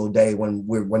every single day when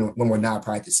we're not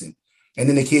practicing. And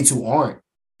then the kids who aren't,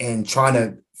 and trying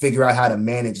to figure out how to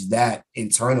manage that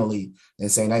internally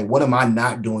and saying, hey, what am I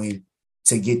not doing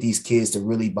to get these kids to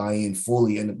really buy in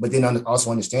fully? But then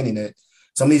also understanding that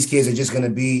some of these kids are just going to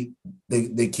be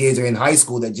the kids are in high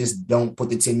school that just don't put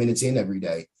the 10 minutes in every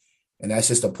day. And that's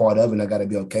just a part of it. And I got to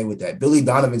be okay with that. Billy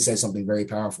Donovan said something very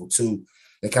powerful too.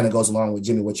 That kind of goes along with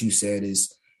Jimmy, what you said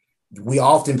is we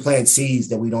often plant seeds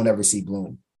that we don't ever see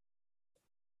bloom.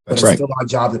 But it's still our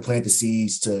job to plant the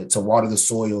seeds, to water the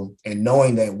soil, and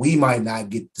knowing that we might not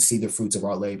get to see the fruits of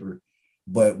our labor,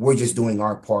 but we're just doing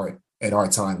our part at our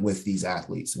time with these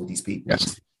athletes, with these people.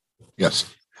 Yes.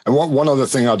 And one other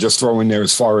thing I'll just throw in there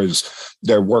as far as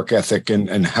their work ethic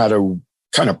and how to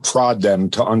kind of prod them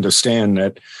to understand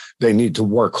that they need to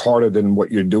work harder than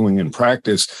what you're doing in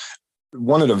practice.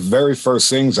 One of the very first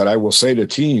things that I will say to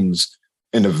teams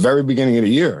in the very beginning of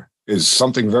the year is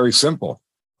something very simple.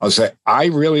 I'll say, I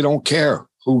really don't care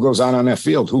who goes out on that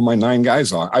field, who my 9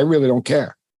 guys are. I really don't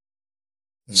care.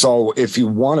 So if you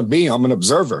want to be, I'm an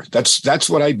observer. That's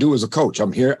what I do as a coach.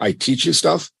 I'm here, I teach you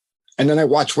stuff, and then I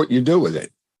watch what you do with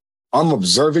it. I'm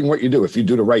observing what you do. If you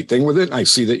do the right thing with it, and I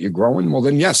see that you're growing, well,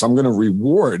 then yes, I'm going to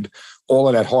reward all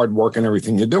of that hard work and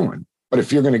everything you're doing. But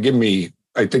if you're going to give me,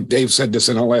 I think Dave said this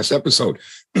in our last episode,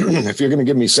 if you're going to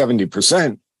give me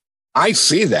 70%, I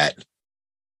see that.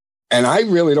 And I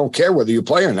really don't care whether you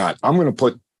play or not. I'm going to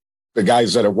put the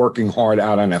guys that are working hard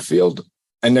out on that field,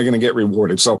 and they're going to get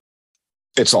rewarded. So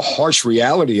it's a harsh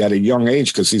reality at a young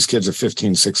age because these kids are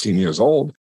 15, 16 years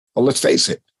old. But let's face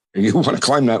it, you want to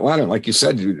climb that ladder. Like you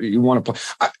said, you want to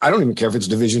play. I don't even care if it's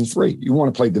Division III. You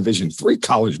want to play Division III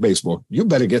college baseball. You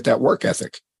better get that work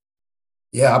ethic.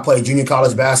 Yeah, I played junior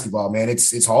college basketball, man.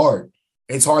 It's hard.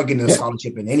 It's hard getting a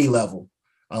scholarship at any level.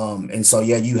 And so,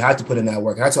 yeah, you have to put in that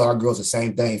work. And I tell our girls the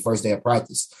same thing first day of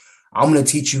practice. I'm going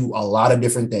to teach you a lot of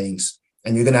different things,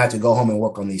 and you're going to have to go home and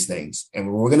work on these things. And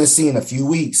what we're going to see in a few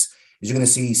weeks is you're going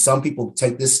to see some people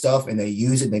take this stuff and they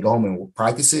use it and they go home and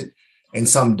practice it, and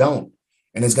some don't.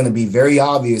 And it's going to be very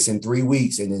obvious in 3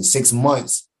 weeks and in 6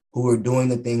 months who are doing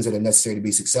the things that are necessary to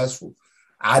be successful.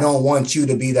 I don't want you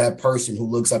to be that person who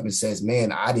looks up and says,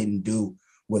 man, I didn't do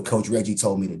what Coach Reggie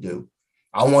told me to do.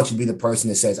 I want you to be the person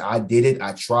that says, I did it,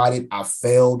 I tried it, I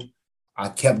failed, I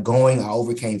kept going, I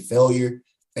overcame failure,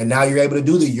 and now you're able to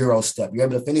do the Euro step. You're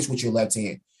able to finish with your left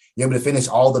hand. You're able to finish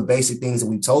all the basic things that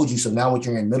we told you. So now when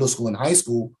you're in middle school and high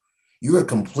school, you're a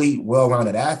complete,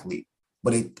 well-rounded athlete.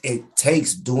 But it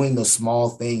takes doing the small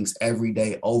things every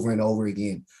day over and over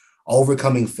again,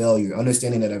 overcoming failure,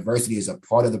 understanding that adversity is a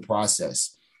part of the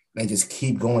process, and just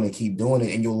keep going and keep doing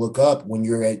it. And you'll look up when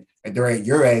they're at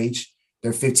your age,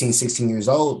 they're 15, 16 years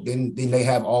old, then they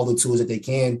have all the tools that they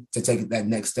can to take that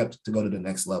next step to go to the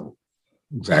next level.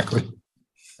 Exactly.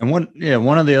 And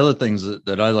one of the other things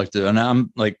that I like to, and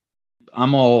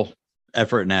I'm all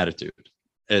effort and attitude.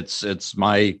 It's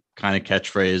my kind of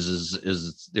catchphrase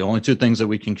is the only 2 things that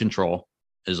we can control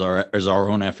is our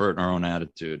own effort and our own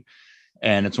attitude.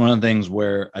 And it's one of the things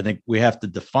where I think we have to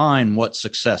define what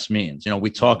success means.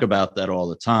 We talk about that all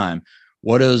the time.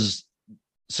 What does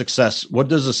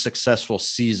a successful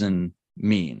season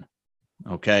mean?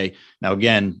 Okay. Now,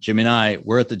 again, Jimmy and I,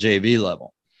 we're at the JV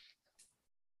level.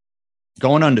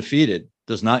 Going undefeated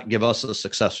does not give us a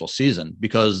successful season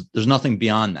because there's nothing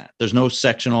beyond that. There's no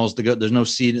sectionals to go. There's no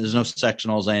seed. There's no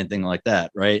sectionals, anything like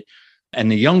that. Right.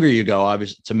 And the younger you go,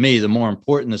 obviously, to me, the more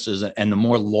important this is, and the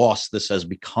more lost this has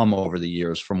become over the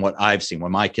years from what I've seen.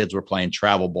 When my kids were playing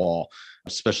travel ball,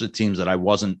 especially teams that I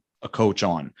wasn't a coach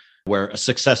on, where a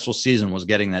successful season was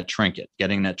getting that trinket,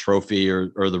 getting that trophy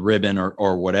or the ribbon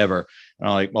or whatever. And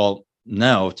I'm like, well,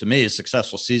 no, to me, a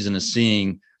successful season is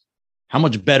seeing how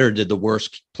much better did the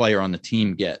worst player on the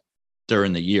team get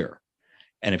during the year.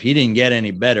 And if he didn't get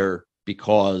any better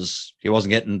because he wasn't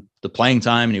getting the playing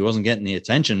time and he wasn't getting the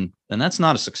attention, then that's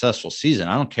not a successful season.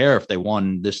 I don't care if they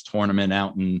won this tournament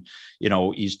out in,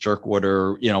 East Jerkwood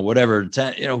or, whatever,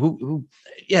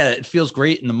 it feels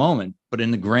great in the moment, but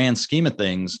in the grand scheme of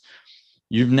things,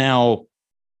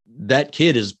 that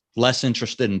kid is less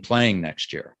interested in playing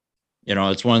next year.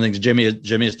 It's one of the things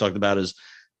Jimmy has talked about is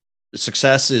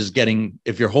success is getting,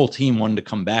 if your whole team wanted to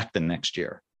come back the next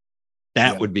year,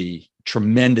 that would be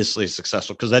tremendously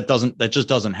successful because that just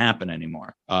doesn't happen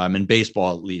anymore. In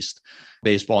baseball, at least,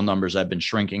 baseball numbers have been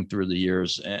shrinking through the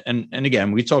years. And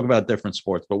again, we talk about different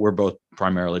sports, but we're both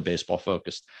primarily baseball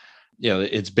focused.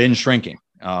 It's been shrinking.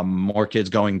 More kids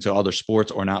going to other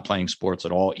sports or not playing sports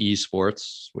at all,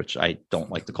 esports, which I don't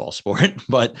like to call sport,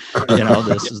 but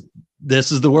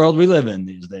this is the world we live in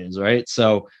these days. Right.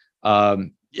 So,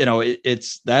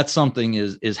 that's something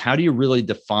is how do you really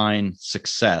define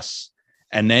success?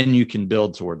 And then you can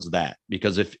build towards that,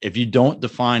 because if you don't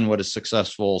define what a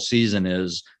successful season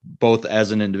is, both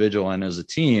as an individual and as a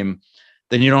team,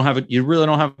 then you really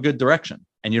don't have a good direction,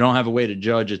 and you don't have a way to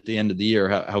judge at the end of the year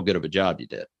how good of a job you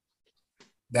did.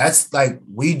 That's like,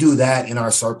 we do that in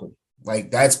our circle.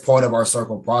 Like that's part of our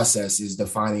circle process is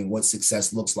defining what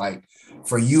success looks like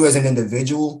for you as an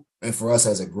individual and for us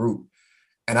as a group.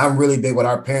 And I'm really big with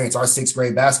our parents, our sixth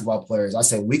grade basketball players. I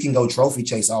said, we can go trophy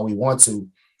chase all we want to,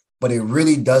 but it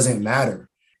really doesn't matter.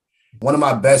 One of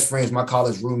my best friends, my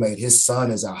college roommate, his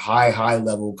son is a high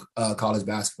level college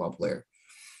basketball player.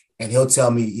 And he'll tell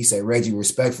me, he said, Reggie,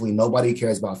 respectfully, nobody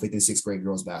cares about fifth and sixth grade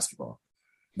girls basketball.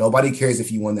 Nobody cares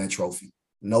if you won that trophy.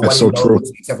 Nobody knows true.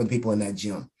 except for the people in that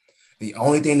gym. The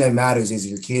only thing that matters is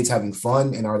your kids having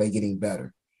fun and are they getting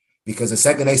better? Because the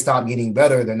second they stop getting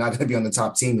better, they're not going to be on the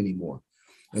top team anymore.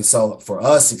 And so for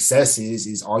us, success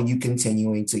is are you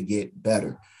continuing to get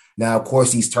better? Now, of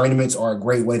course, these tournaments are a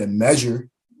great way to measure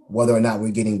whether or not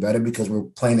we're getting better because we're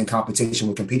playing in competition,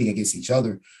 we're competing against each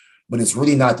other. But it's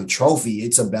really not the trophy.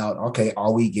 It's about, okay,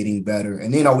 are we getting better?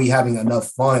 And then are we having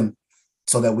enough fun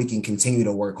so that we can continue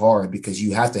to work hard? Because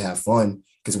you have to have fun,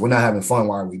 because if we're not having fun,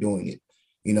 why are we doing it?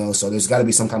 You know, so there's got to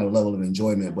be some kind of level of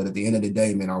enjoyment. But at the end of the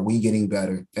day, man, are we getting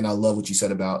better? And I love what you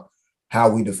said about how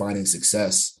we defining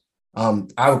success. Can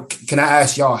I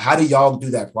ask y'all, how do y'all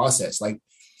do that process? Like,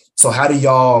 so how do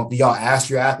y'all ask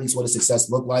your athletes what does success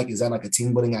look like? Is that like a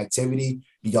team building activity?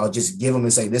 Do y'all just give them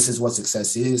and say, this is what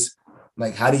success is?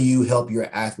 Like, how do you help your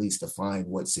athletes define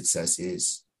what success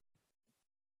is?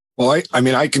 Well,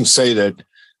 I can say that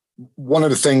one of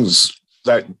the things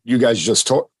that you guys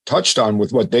just touched on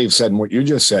with what Dave said and what you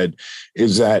just said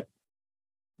is that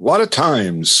a lot of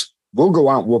times we'll go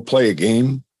out, we'll play a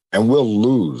game and we'll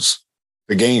lose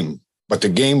the game, but the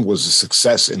game was a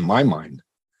success in my mind.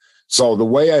 So the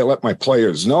way I let my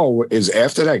players know is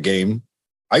after that game,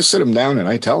 I sit them down and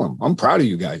I tell them, I'm proud of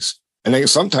you guys. And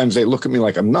sometimes they look at me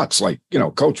like I'm nuts, like,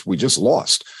 coach, we just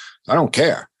lost. I don't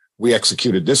care. We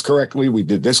executed this correctly. We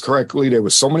did this correctly. There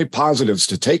was so many positives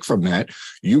to take from that.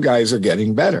 You guys are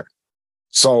getting better.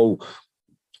 So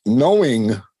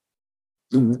knowing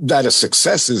that a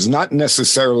success is not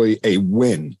necessarily a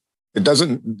win. It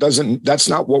doesn't, that's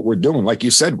not what we're doing. Like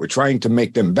you said, we're trying to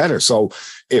make them better. So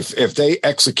if they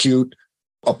execute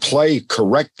a play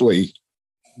correctly,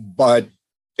 but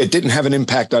it didn't have an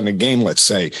impact on the game, let's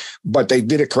say, but they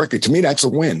did it correctly, to me, that's a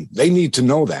win. They need to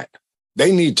know that.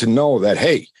 They need to know that,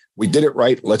 hey, we did it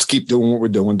right. Let's keep doing what we're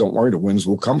doing. Don't worry, the wins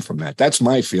will come from that. That's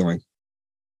my feeling.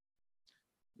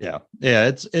 Yeah.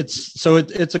 It's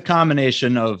a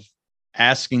combination of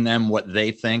asking them what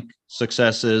they think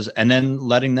success is and then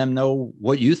letting them know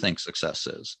what you think success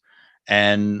is,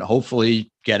 and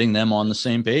hopefully getting them on the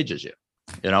same page as you.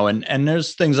 And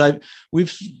there's things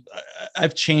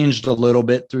I've changed a little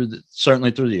bit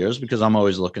certainly through the years, because I'm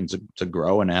always looking to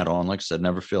grow and add on. Like I said,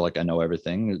 never feel like I know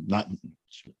everything.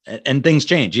 And things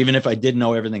change. Even if I did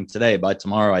know everything today, by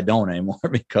tomorrow I don't anymore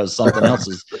because something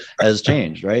else has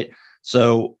changed. Right.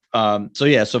 So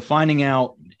finding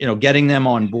out, getting them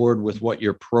on board with what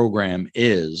your program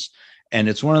is. And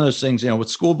it's one of those things, with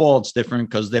school ball, it's different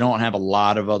because they don't have a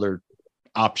lot of other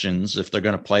options. If they're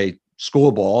going to play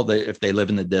school ball, if they live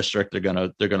in the district, they're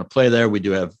going to play there. We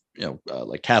do have,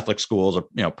 like Catholic schools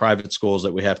or, private schools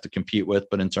that we have to compete with,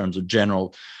 but in terms of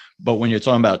general, but when you're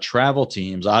talking about travel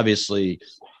teams, obviously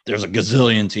there's a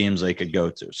gazillion teams they could go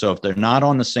to. So if they're not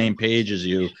on the same page as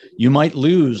you, you might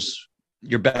lose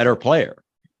your better player,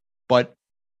 but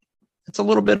it's a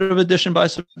little bit of addition by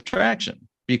subtraction,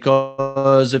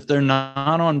 because if they're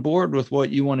not on board with what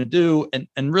you want to do,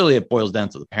 and really it boils down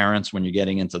to the parents when you're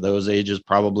getting into those ages,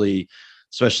 probably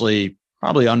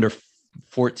under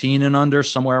 14 and under,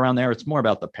 somewhere around there. It's more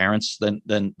about the parents than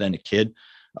a kid.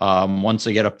 Once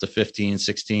they get up to 15,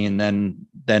 16, then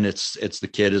it's the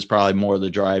kid is probably more the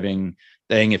driving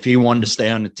thing. If he wanted to stay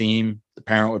on the team, the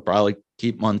parent would probably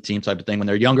keep him on the team, type of thing. When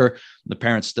they're younger, the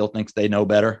parent still thinks they know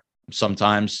better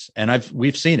sometimes. And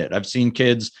we've seen it. I've seen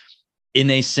kids in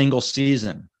a single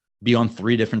season be on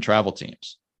 3 different travel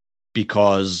teams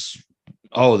because,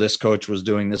 this coach was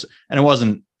doing this. And it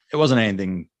wasn't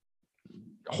anything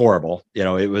horrible.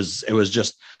 It was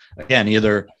just, again,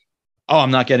 either,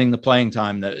 I'm not getting the playing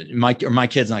time that my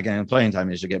kid's not getting the playing time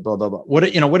he should get, blah, blah, blah.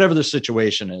 Whatever the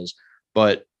situation is.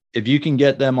 But if you can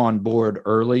get them on board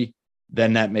early,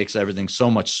 then that makes everything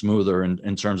so much smoother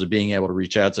in terms of being able to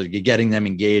reach out to getting them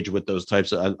engaged with those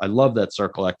types of, I love that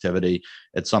circle activity.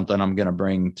 It's something I'm going to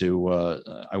bring to,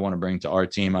 I want to bring to our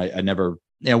team. I never,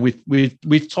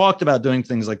 we've talked about doing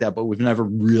things like that, but we've never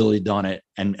really done it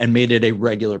and made it a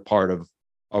regular part of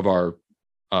our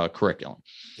curriculum.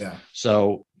 Yeah.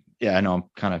 So yeah, I know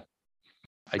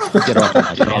I get off on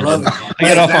my tangents. I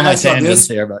get off on my tangents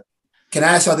here, but can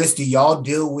I ask y'all this? Do y'all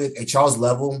deal with, at y'all's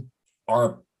level,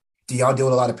 or do y'all deal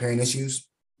with a lot of parent issues?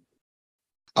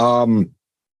 No.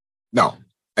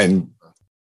 And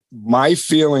my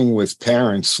feeling with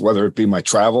parents, whether it be my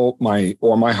travel,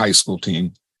 or my high school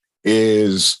team,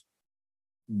 is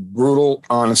brutal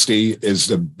honesty is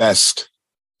the best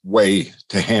way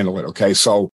to handle it. Okay.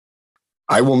 So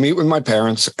I will meet with my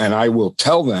parents and I will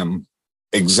tell them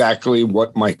exactly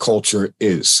what my culture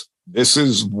is. This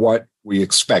is what we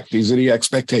expect. These are the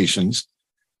expectations.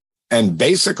 And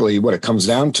basically what it comes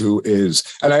down to is,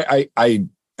 and I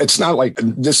it's not like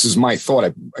this is my thought.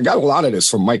 I got a lot of this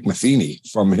from Mike Matheny,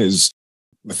 from his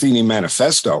Matheny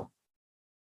Manifesto.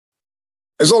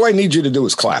 Is all I need you to do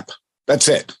is clap. That's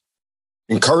it.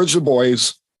 Encourage the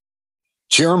boys,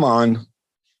 cheer them on,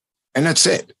 and that's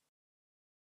it.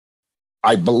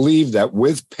 I believe that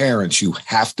with parents, you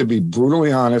have to be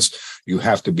brutally honest. You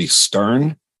have to be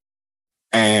stern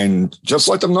and just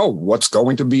let them know what's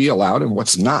going to be allowed and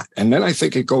what's not. And then I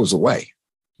think it goes away.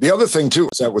 The other thing, too,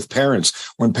 is that with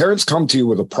parents, when parents come to you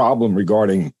with a problem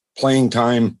regarding playing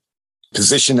time,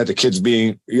 position that the kid's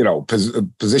being,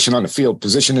 position on the field,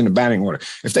 position in the batting order,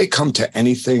 if they come to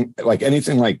anything like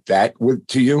that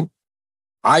to you,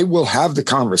 I will have the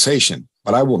conversation,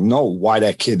 but I will know why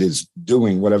that kid is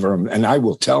doing whatever, and I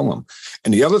will tell them.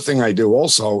 And the other thing I do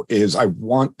also is I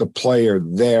want the player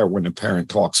there when the parent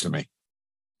talks to me.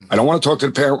 I don't want to talk to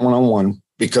the parent one-on-one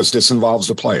because this involves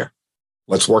the player.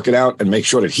 Let's work it out and make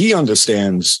sure that he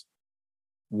understands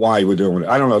why we're doing it.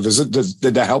 I don't know.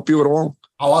 Did that help you at all?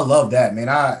 Oh, I love that, man.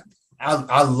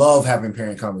 I love having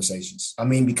parent conversations. I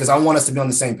mean, because I want us to be on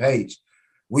the same page.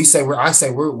 I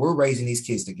say we're raising these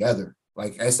kids together.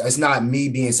 Like it's not me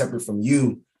being separate from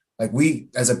you. Like we,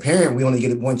 as a parent, we only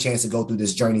get one chance to go through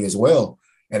this journey as well.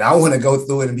 And I want to go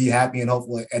through it and be happy and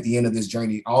hopeful at the end of this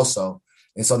journey also.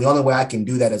 And so the only way I can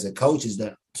do that as a coach is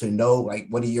to know, like,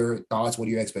 what are your thoughts, what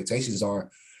your expectations are.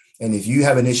 And if you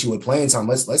have an issue with playing time,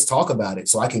 let's talk about it.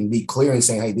 So I can be clear and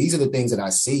say, hey, these are the things that I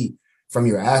see from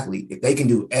your athlete. If they can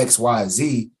do X, Y,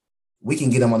 Z, we can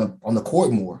get them on the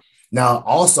court more. Now,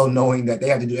 also knowing that they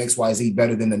have to do X, Y, Z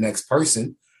better than the next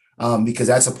person, because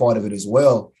that's a part of it as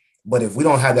well. But if we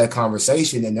don't have that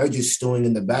conversation and they're just stewing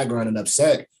in the background and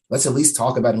upset, let's at least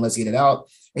talk about it and let's get it out.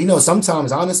 And,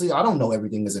 sometimes, honestly, I don't know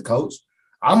everything as a coach.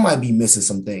 I might be missing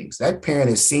some things. That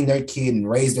parent has seen their kid and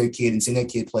raised their kid and seen their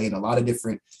kid play in a lot of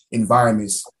different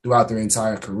environments throughout their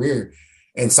entire career.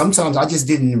 And sometimes I just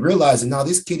didn't realize that, no,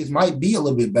 this kid might be a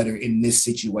little bit better in this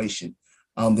situation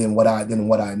than what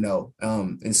I know.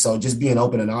 And so just being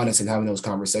open and honest and having those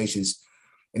conversations.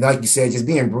 And like you said, just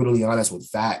being brutally honest with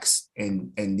facts.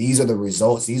 And these are the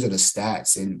results. These are the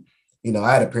stats. And,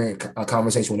 I had a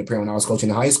conversation with a parent when I was coaching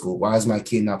in high school. Why is my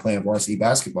kid not playing varsity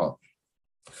basketball?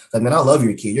 Like, man, I love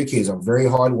your kid. Your kid's a very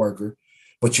hard worker,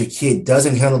 but your kid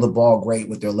doesn't handle the ball great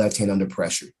with their left hand under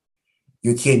pressure.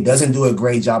 Your kid doesn't do a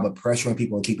great job of pressuring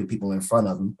people and keeping people in front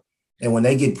of them. And when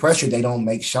they get pressured, they don't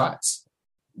make shots.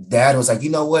 Dad was like, you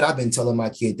know what? I've been telling my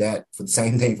kid that for the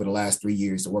same thing for the last 3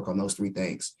 years to work on those 3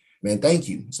 things. Man, thank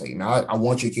you. It's like, I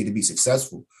want your kid to be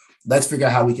successful. Let's figure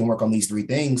out how we can work on these 3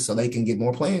 things so they can get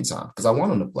more playing time because I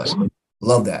want them to play.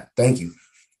 Love that. Thank you.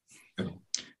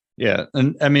 Yeah.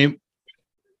 And I mean,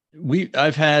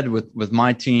 I've had with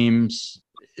my teams,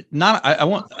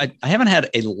 I haven't had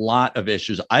a lot of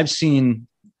issues. I've seen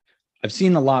a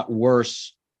lot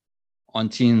worse on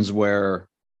teams where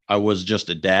I was just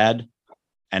a dad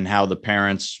and how the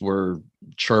parents were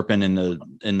chirping in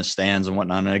the stands and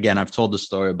whatnot. And again, I've told this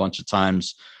story a bunch of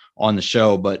times on the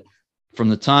show, but from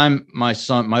the time my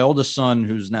oldest son,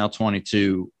 who's now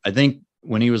 22, I think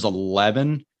when he was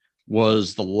 11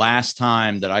 was the last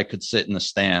time that I could sit in the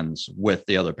stands with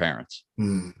the other parents,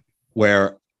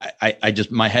 where I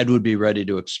just, my head would be ready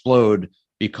to explode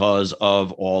because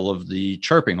of all of the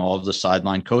chirping, all of the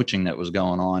sideline coaching that was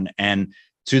going on. And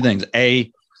 2 things.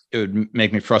 A, it would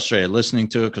make me frustrated listening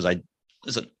to it because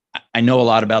I know a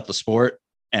lot about the sport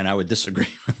and I would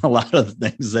disagree with a lot of the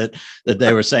things that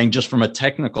they were saying just from a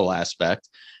technical aspect.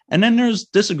 And then there's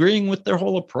disagreeing with their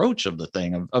whole approach of the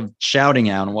thing of shouting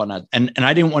out and whatnot. And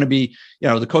I didn't want to be,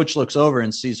 the coach looks over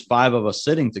and sees 5 of us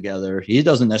sitting together. He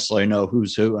doesn't necessarily know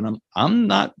who's who. And I'm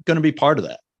not going to be part of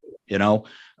that,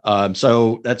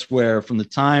 So that's where from the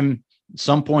time,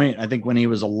 some point, I think when he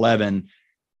was 11,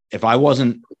 if I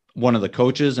wasn't one of the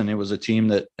coaches and it was a team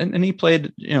that, and he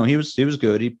played, he was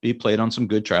good. He played on some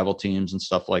good travel teams and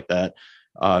stuff like that,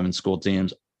 and school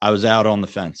teams. I was out on the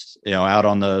fence, out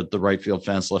on the right field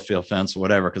fence, left field fence,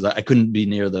 whatever, because I couldn't be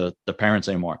near the parents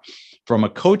anymore. From a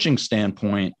coaching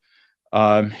standpoint,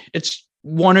 it's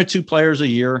 1 or 2 players a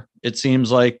year. It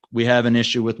seems like we have an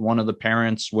issue with one of the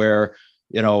parents where,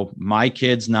 my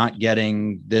kid's not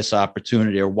getting this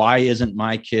opportunity, or why isn't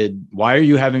my kid, why are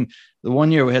you having the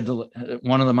one year we had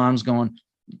one of the moms going,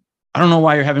 I don't know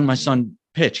why you're having my son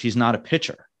pitch. He's not a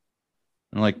pitcher.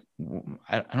 And like,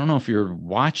 I don't know if you're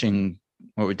watching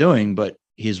what we're doing, but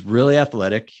he's really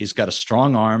athletic. He's got a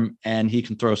strong arm and he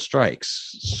can throw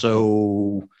strikes.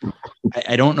 So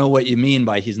I don't know what you mean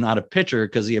by he's not a pitcher,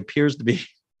 because he appears to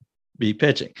be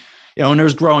pitching, and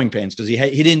there's growing pains because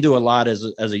he didn't do a lot as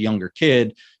a younger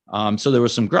kid. So there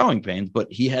was some growing pains,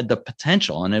 but he had the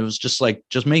potential. And it was just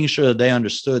making sure that they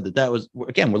understood that was,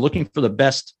 again, we're looking for the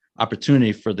best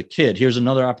opportunity for the kid. Here's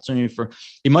another opportunity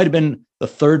he might've been the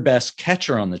third best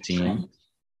catcher on the team,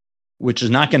 which is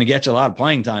not going to get you a lot of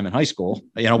playing time in high school.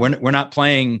 We're not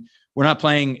playing.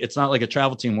 It's not like a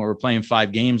travel team where we're playing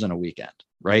 5 games in a weekend,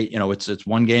 right? It's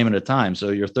one game at a time. So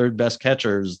your third best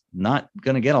catcher is not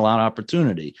going to get a lot of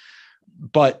opportunity.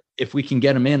 But if we can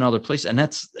get him in other places, and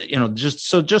that's,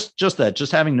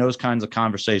 just having those kinds of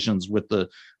conversations with the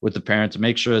parent to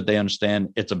make sure that they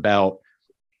understand it's about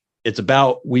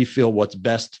we feel what's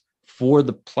best for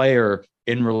the player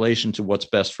in relation to what's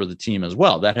best for the team as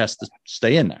well. That has to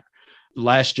stay in there.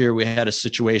 Last year, we had a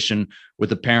situation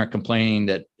with a parent complaining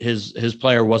that his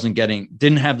player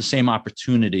didn't have the same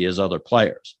opportunity as other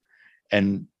players.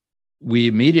 And we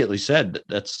immediately said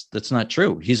that's not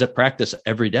true. He's at practice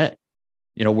every day.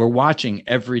 We're watching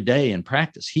every day in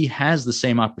practice. He has the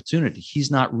same opportunity.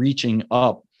 He's not reaching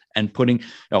up and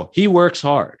he works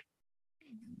hard.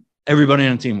 Everybody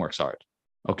on the team works hard.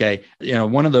 Okay.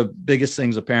 One of the biggest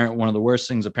things one of the worst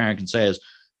things a parent can say is,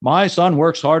 my son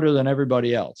works harder than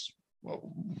everybody else.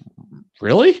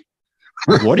 Really?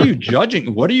 What are you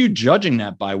judging? What are you judging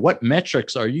that by? What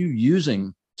metrics are you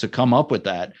using to come up with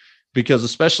that? Because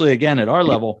especially again, at our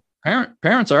level,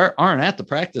 parents aren't at the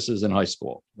practices in high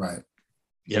school. Right.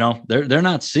 They're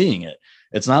not seeing it.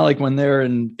 It's not like when they're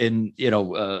in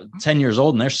 10 years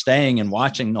old and they're staying and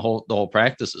watching the whole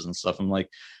practices and stuff. I'm like,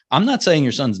 I'm not saying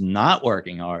your son's not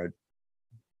working hard,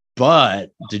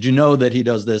 but did you know that he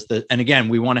does this? And again,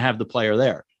 we want to have the player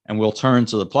there, and we'll turn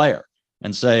to the player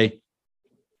and say,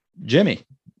 Jimmy,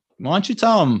 why don't you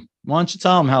tell him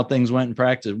how things went in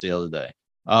practice the other day?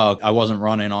 Oh, I wasn't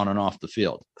running on and off the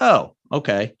field. Oh,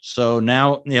 okay. So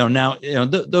now,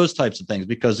 those types of things,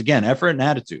 because again, effort and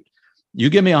attitude. You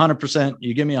give me 100%,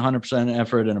 you give me 100%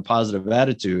 effort and a positive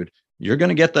attitude, you're going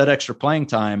to get that extra playing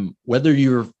time, whether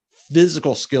your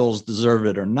physical skills deserve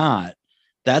it or not.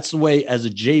 That's the way, as a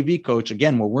JV coach,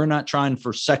 again, where we're not trying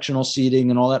for sectional seeding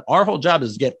and all that. Our whole job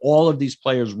is to get all of these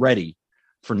players ready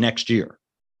for next year.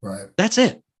 Right. That's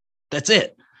it.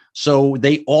 So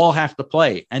they all have to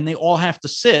play and they all have to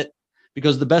sit,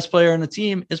 because the best player on the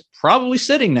team is probably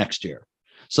sitting next year.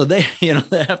 So they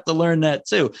have to learn that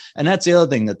too. And that's the other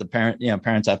thing that the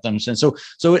parents have to understand. So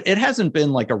it hasn't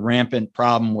been like a rampant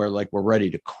problem where like we're ready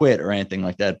to quit or anything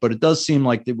like that, but it does seem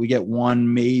like that we get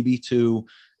 1, maybe 2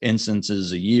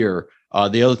 instances a year.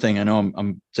 The other thing, I know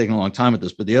I'm taking a long time with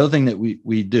this, but the other thing that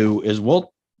we do is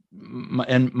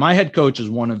my head coach is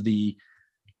one of the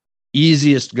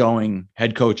easiest going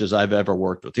head coaches I've ever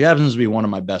worked with. He happens to be one of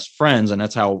my best friends, and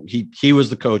that's how he was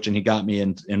the coach, and he got me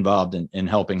involved in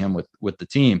helping him with the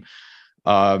team.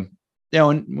 And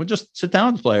we'll just sit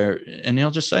down with the player, and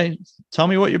he'll just say, "Tell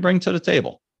me what you bring to the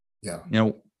table." Yeah.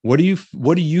 What do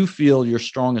you feel your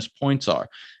strongest points are?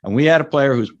 And we had a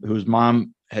player whose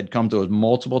mom had come to us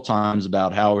multiple times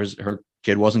about how her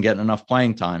kid wasn't getting enough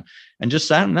playing time, and just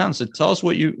sat him down and said, "Tell us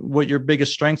what your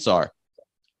biggest strengths are."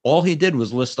 All he did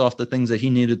was list off the things that he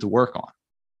needed to work on.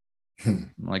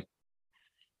 I'm like,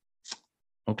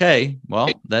 okay,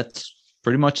 well, that's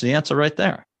pretty much the answer right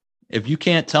there. If you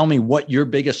can't tell me what your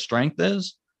biggest strength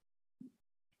is,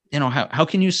 how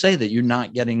can you say that you're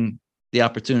not getting the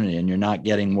opportunity and you're not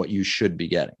getting what you should be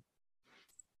getting?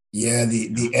 Yeah,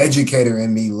 the educator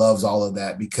in me loves all of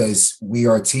that, because we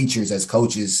are teachers as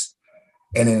coaches.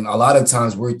 And then a lot of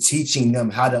times we're teaching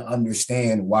them how to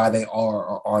understand why they are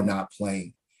or are not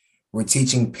playing. We're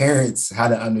teaching parents how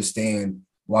to understand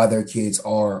why their kids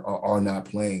are or are not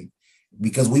playing,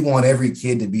 because we want every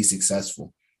kid to be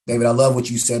successful. David, I love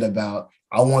what you said about,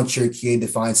 I want your kid to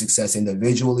find success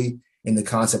individually in the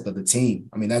concept of the team.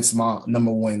 I mean, that's my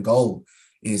number one goal.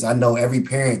 Is I know every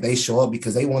parent, they show up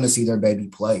because they want to see their baby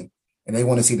play and they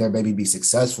want to see their baby be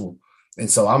successful. And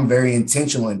so I'm very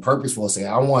intentional and purposeful. Say,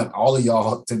 I want all of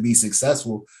y'all to be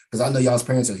successful, because I know y'all's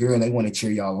parents are here and they want to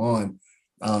cheer y'all on.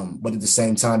 But at the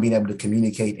same time, being able to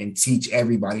communicate and teach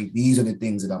everybody, these are the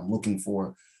things that I'm looking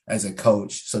for as a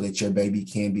coach, so that your baby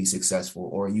can be successful,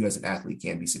 or you as an athlete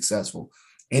can be successful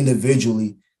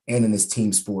individually and in this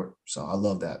team sport. So I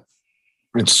love that.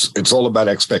 It's all about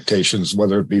expectations,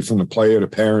 whether it be from the player to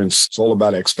parents. It's all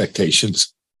about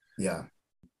expectations. Yeah.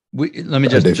 Let me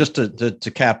just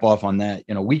to cap off on that.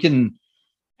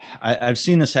 I've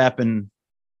seen this happen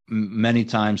many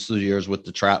times through the years with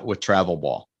with travel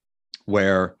ball,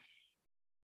 where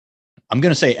I'm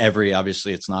going to say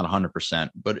obviously it's not 100%,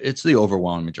 but it's the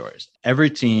overwhelming majority. Every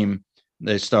team,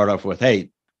 they start off with, hey,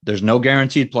 there's no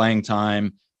guaranteed playing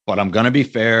time, but I'm going to be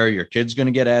fair. Your kid's going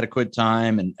to get adequate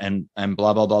time and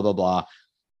blah, blah, blah, blah, blah.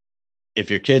 If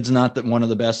your kid's not one of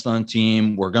the best on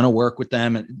team, we're going to work with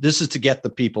them. And this is to get the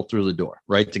people through the door,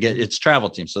 right? To get it's travel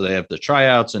team. So they have the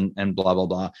tryouts and blah, blah,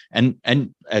 blah.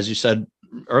 And as you said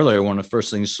earlier, one of the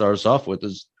first things starts off with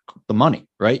is the money,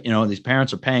 right? These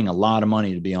parents are paying a lot of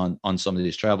money to be on some of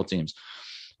these travel teams.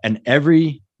 And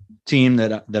every team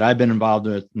that I've been involved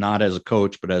with, not as a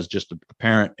coach, but as just a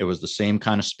parent, it was the same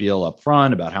kind of spiel up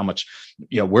front about how much,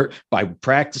 we're by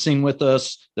practicing with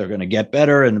us, they're going to get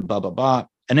better and blah, blah, blah.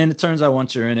 And then it turns out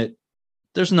once you're in it,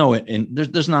 there's not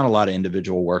a lot of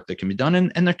individual work that can be done,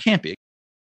 and there can't be.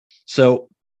 So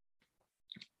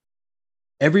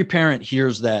every parent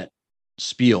hears that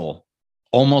spiel.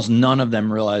 Almost none of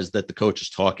them realize that the coach is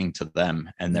talking to them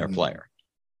and their player,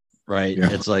 right? Yeah.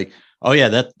 It's like, oh yeah,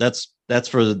 that's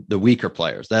for the weaker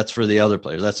players. That's for the other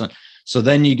players. That's not. So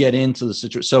then you get into the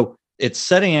situation. So it's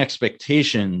setting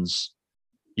expectations.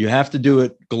 You have to do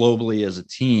it globally as a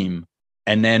team.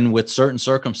 And then with certain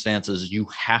circumstances, you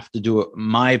have to do it,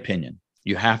 my opinion,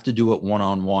 you have to do it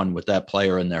one-on-one with that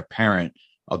player and their parent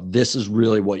of this is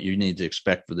really what you need to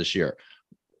expect for this year.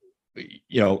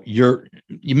 You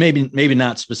maybe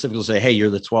not specifically say, hey, you're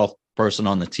the 12th person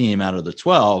on the team out of the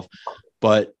 12,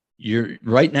 but you're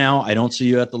right now, I don't see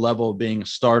you at the level of being a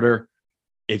starter.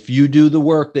 If you do the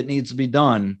work that needs to be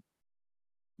done,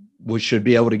 we should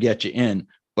be able to get you in.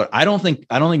 But I don't think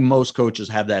most coaches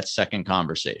have that second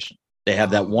conversation. They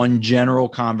have that one general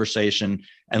conversation.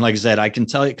 And like I said, I can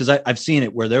tell you, because I've seen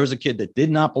it where there was a kid that did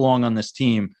not belong on this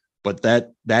team, but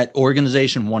that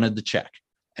organization wanted the check.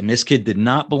 And this kid did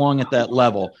not belong at that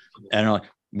level. And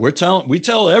we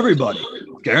tell everybody,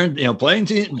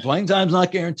 playing time's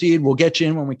not guaranteed. We'll get you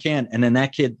in when we can. And then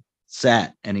that kid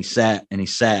sat and he sat and he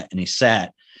sat and he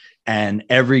sat. And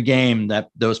every game that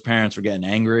those parents were getting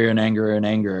angrier and angrier and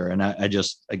angrier. And I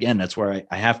just, again, that's where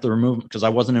I have to remove them because I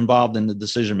wasn't involved in the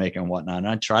decision-making and whatnot. And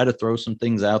I try to throw some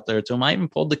things out there to him. I even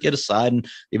pulled the kid aside. And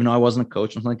even though I wasn't a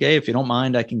coach, I'm like, hey, if you don't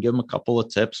mind, I can give him a couple of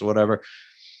tips or whatever.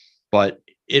 But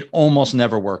it almost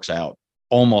never works out.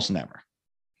 Almost never.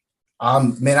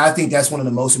 Man, I think that's one of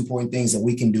the most important things that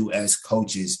we can do as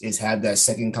coaches is have that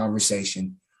second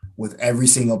conversation with every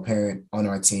single parent on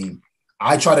our team.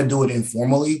 I try to do it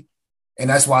informally. And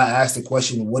that's why I asked the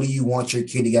question, what do you want your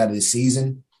kid to get out of the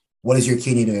season? What does your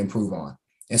kid need to improve on?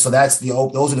 And so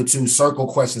those are the two circle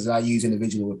questions that I use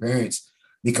individually with parents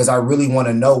because I really want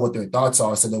to know what their thoughts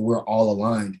are so that we're all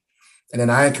aligned. And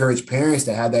then I encourage parents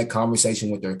to have that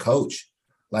conversation with their coach.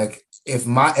 Like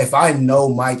if I know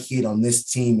my kid on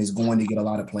this team is going to get a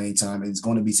lot of playing time and it's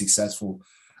going to be successful,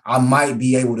 I might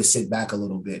be able to sit back a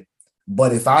little bit.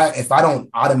 But if I don't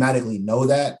automatically know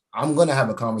that, I'm going to have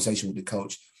a conversation with the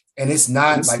coach. And it's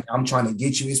not like I'm trying to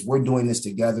get you. It's we're doing this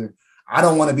together. I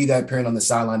don't want to be that parent on the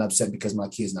sideline upset because my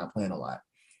kid's not playing a lot.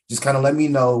 Just kind of let me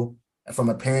know from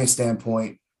a parent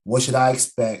standpoint, what should I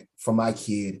expect from my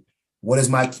kid? What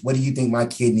do you think my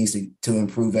kid needs to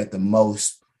improve at the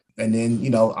most? And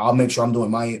then, I'll make sure I'm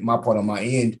doing my part on my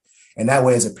end. And that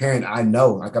way, as a parent, I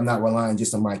know, like I'm not relying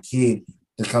just on my kid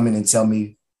to come in and tell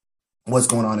me what's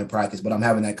going on in practice, but I'm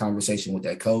having that conversation with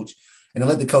that coach. And to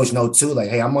let the coach know too, like,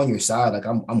 hey, I'm on your side. Like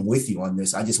I'm with you on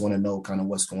this. I just want to know kind of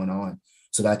what's going on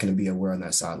so that I can be aware on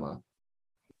that sideline.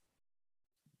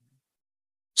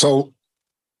 So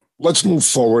let's move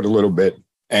forward a little bit.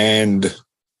 And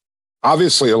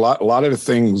obviously a lot of the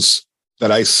things that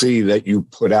I see that you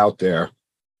put out there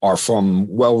are from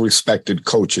well-respected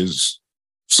coaches,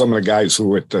 some of the guys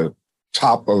who are at the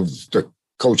top of the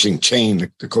coaching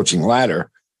chain, the coaching ladder.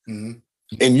 Mm-hmm.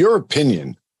 In your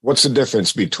opinion, what's the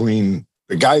difference between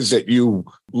the guys that you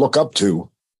look up to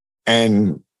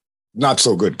and not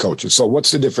so good coaches? So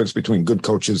what's the difference between good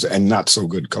coaches and not so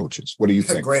good coaches? What do you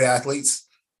think? Great athletes.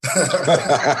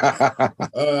 I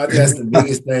think that's the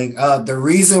biggest thing. The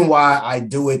reason why I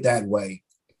do it that way,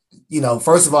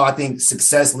 first of all, I think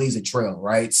success leaves a trail,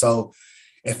 right? So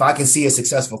if I can see a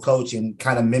successful coach and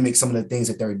kind of mimic some of the things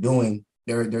that they're doing,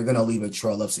 they're going to leave a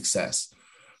trail of success.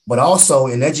 But also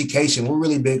in education, we're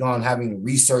really big on having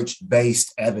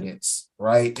research-based evidence,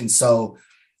 right? And so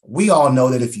we all know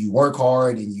that if you work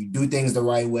hard and you do things the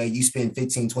right way, you spend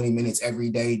 15, 20 minutes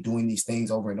every day doing these things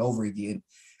over and over again,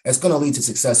 it's going to lead to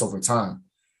success over time.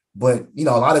 But, a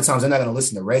lot of times they're not going to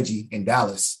listen to Reggie in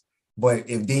Dallas. But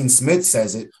if Dean Smith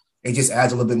says it, it just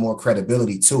adds a little bit more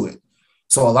credibility to it.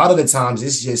 So a lot of the times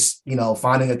it's just,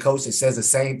 finding a coach that says the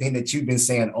same thing that you've been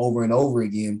saying over and over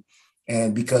again.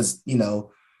 And because, Bill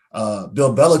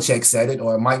Belichick said it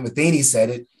or Mike Matheny said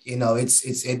it,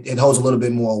 it holds a little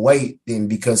bit more weight than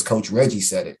because Coach Reggie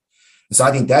said it. And so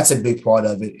I think that's a big part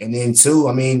of it. And then too,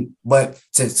 but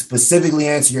to specifically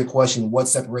answer your question, what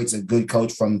separates a good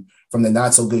coach from the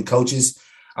not so good coaches?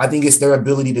 I think it's their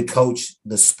ability to coach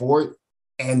the sport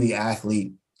and the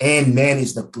athlete and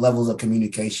manage the levels of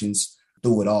communications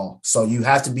through it all. So you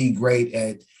have to be great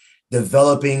at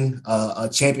developing a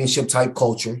championship type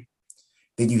culture.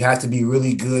 Then you have to be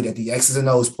really good at the X's and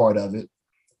O's part of it.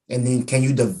 And then can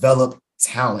you develop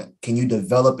talent? Can you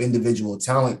develop individual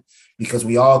talent? Because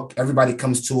everybody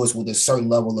comes to us with a certain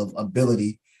level of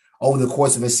ability. Over the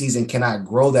course of a season, can I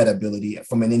grow that ability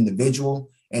from an individual,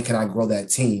 and can I grow that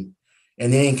team?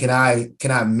 And then can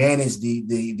I manage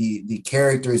the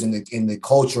characters and the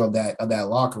culture of that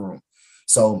locker room?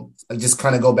 So I just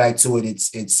kind of go back to it.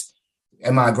 It's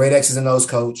am I a great X's and O's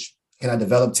coach? Can I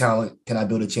develop talent? Can I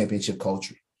build a championship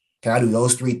culture? Can I do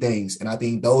those three things? And I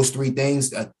think those three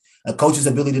things, a coach's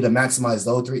ability to maximize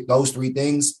those three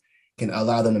things can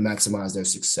allow them to maximize their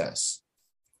success.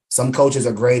 Some coaches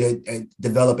are great at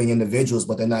developing individuals,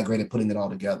 but they're not great at putting it all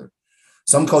together.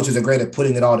 Some coaches are great at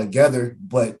putting it all together,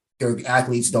 but their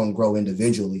athletes don't grow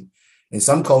individually. And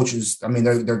some coaches,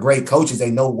 they're great coaches.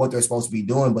 They know what they're supposed to be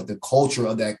doing, but the culture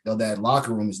of that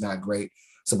locker room is not great.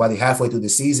 So by the halfway through the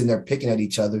season, they're picking at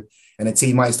each other, and a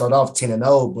team might start off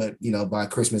 10-0, but by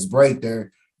Christmas break,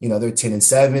 they're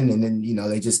 10-7, and then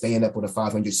they end up with a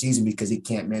 500 season because he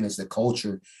can't manage the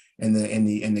culture and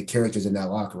the characters in that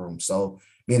locker room. So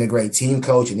being a great team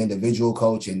coach, an individual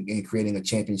coach, and creating a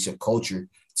championship culture,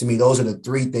 to me, those are the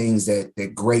three things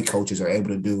that great coaches are able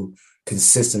to do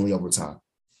consistently over time.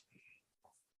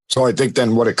 So I think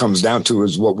then what it comes down to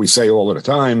is what we say all of the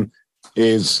time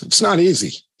is it's not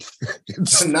easy.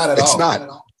 It's not at all. Not at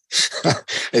all.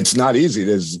 It's not easy.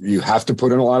 You have to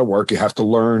put in a lot of work. You have to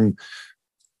learn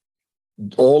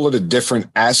all of the different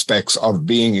aspects of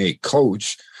being a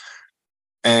coach,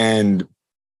 and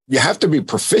you have to be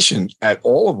proficient at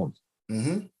all of them.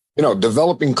 Mm-hmm.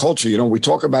 Developing culture, we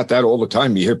talk about that all the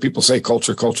time. You hear people say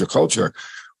culture, culture, culture,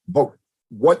 but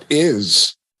what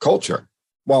is culture?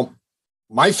 Well,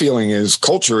 my feeling is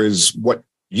culture is what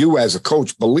you as a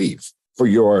coach believe for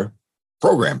your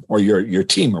program or your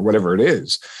team or whatever it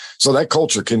is. So that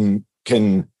culture can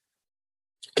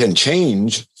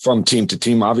change from team to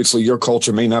team. Obviously, your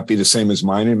culture may not be the same as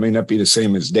mine. It may not be the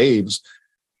same as Dave's,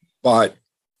 but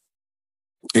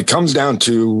it comes down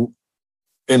to,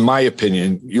 in my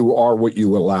opinion, you are what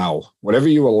you allow. Whatever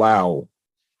you allow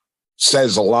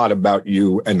says a lot about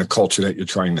you and the culture that you're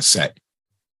trying to set.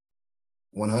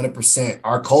 100%.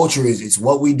 Our culture it's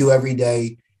what we do every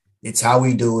day. It's how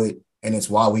we do it, and it's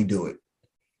why we do it.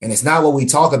 And it's not what we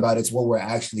talk about, it's what we're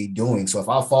actually doing. So if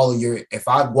I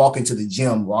walk into the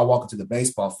gym or I walk into the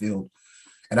baseball field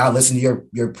and I listen to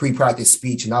your pre-practice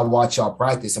speech and I watch y'all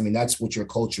practice, that's what your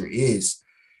culture is.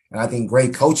 And I think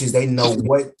great coaches, they know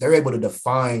what they're able to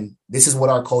define. This is what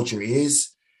our culture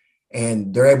is.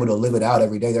 And they're able to live it out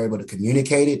every day. They're able to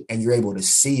communicate it, and you're able to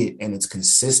see it, and it's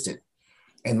consistent.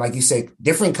 And like you say,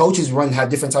 different coaches have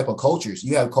different type of cultures.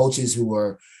 You have coaches who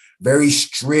are very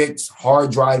strict,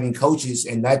 hard driving coaches,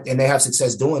 and they have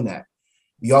success doing that.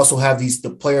 You also have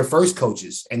the player first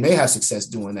coaches, and they have success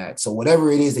doing that. So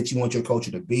whatever it is that you want your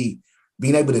culture to be,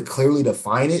 being able to clearly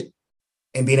define it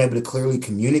and being able to clearly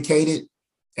communicate it,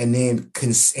 and then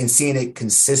seeing it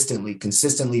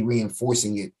consistently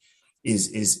reinforcing it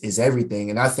is everything.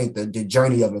 And I think the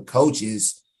journey of a coach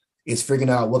is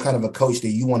figuring out what kind of a coach do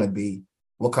you want to be,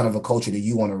 what kind of a culture do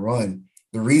you want to run.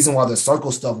 The reason why the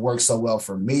circle stuff works so well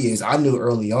for me is I knew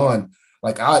early on,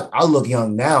 like I look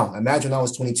young now. Imagine I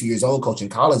was 22 years old coaching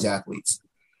college athletes.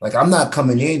 Like I'm not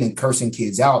coming in and cursing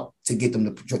kids out to get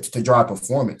them to drive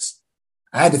performance.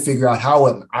 I had to figure out how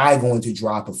am I going to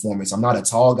drive performance. I'm not a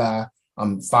tall guy.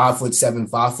 I'm 5'7",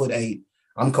 5'8".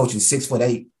 I'm coaching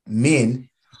 6'8" men.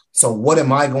 So what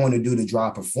am I going to do to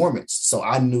drive performance? So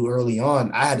I knew early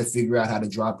on I had to figure out how to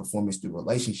drive performance through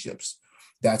relationships.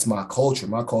 That's my culture.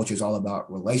 My culture is all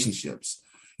about relationships.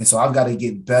 And so I've got to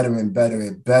get better and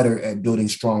better at building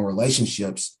strong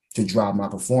relationships to drive my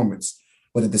performance.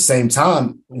 But at the same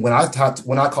time, when I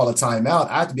call a timeout,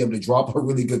 I have to be able to drop a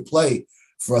really good play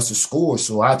for us to score.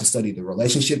 So I have to study the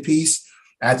relationship piece.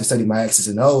 I have to study my X's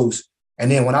and O's. And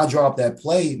then when I drop that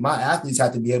play, my athletes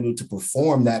have to be able to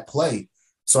perform that play.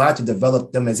 So I have to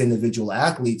develop them as individual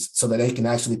athletes so that they can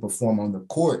actually perform on the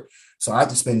court. So I have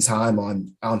to spend time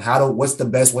on what's the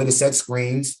best way to set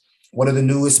screens? What are the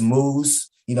newest moves?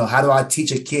 How do I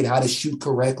teach a kid how to shoot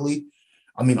correctly?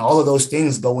 I mean, all of those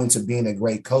things go into being a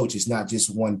great coach. It's not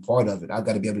just one part of it. I've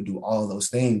got to be able to do all of those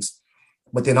things.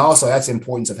 But then also that's the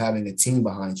importance of having a team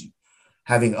behind you,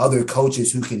 having other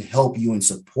coaches who can help you and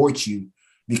support you,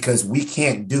 because we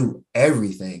can't do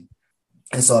everything.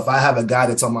 And so if I have a guy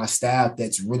that's on my staff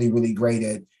that's really, really great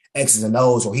at X's and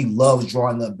O's, or he loves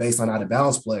drawing up baseline out of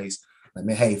bounds plays, like,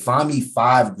 man, hey, find me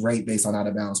 5 great baseline out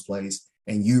of bounds plays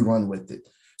and you run with it.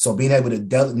 So being able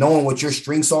to knowing what your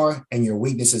strengths are and your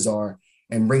weaknesses are,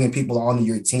 and bringing people onto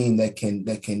your team that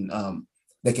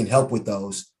can help with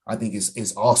those, I think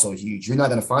is also huge. You're not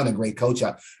going to find a great coach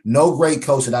out. No great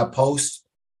coach that I post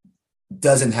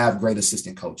doesn't have great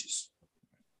assistant coaches.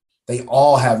 They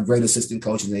all have great assistant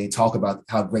coaches, and they talk about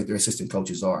how great their assistant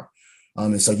coaches are.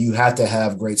 And so you have to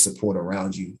have great support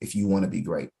around you if you want to be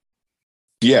great.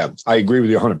 Yeah, I agree with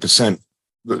you 100%.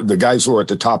 The guys who are at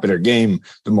the top of their game,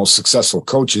 the most successful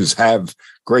coaches, have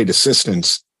great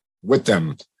assistants with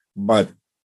them. But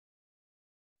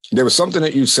there was something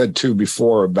that you said too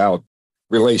before about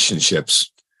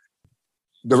relationships.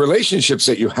 The relationships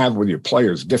that you have with your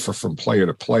players differ from player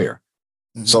to player.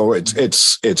 Mm-hmm. So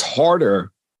it's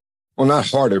harder. Well, not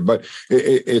harder, but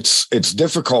it's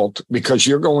difficult because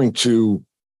you're going to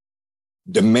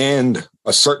demand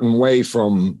a certain way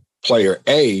from player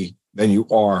A than you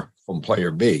are from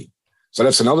player B. So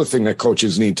that's another thing that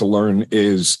coaches need to learn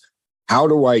is, how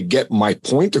do I get my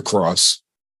point across,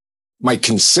 my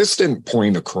consistent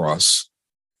point across,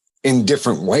 in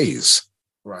different ways?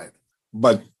 Right.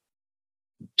 But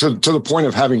to the point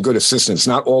of having good assistants,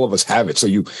 not all of us have it. So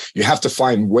you have to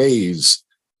find ways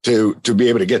to be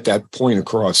able to get that point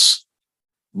across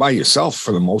by yourself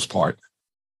for the most part.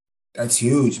 That's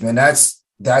huge, man. I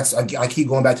keep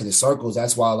going back to the circles.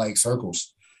 That's why I like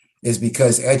circles, is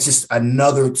because it's just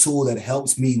another tool that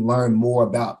helps me learn more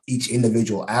about each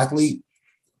individual athlete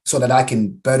so that I can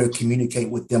better communicate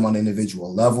with them on an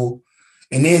individual level.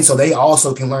 And then so they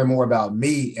also can learn more about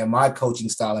me and my coaching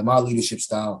style and my leadership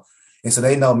style. And so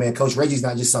they know, man, Coach Reggie's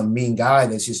not just some mean guy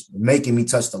that's just making me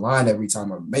touch the line every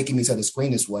time or making me set the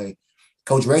screen this way.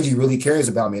 Coach Reggie really cares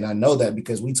about me. And I know that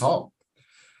because we talk.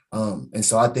 And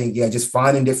so I think, just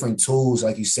finding different tools,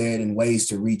 like you said, and ways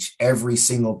to reach every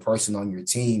single person on your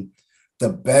team the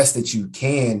best that you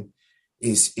can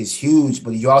is huge.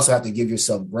 But you also have to give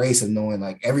yourself grace of knowing,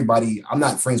 like, everybody, I'm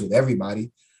not friends with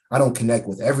everybody. I don't connect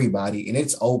with everybody. And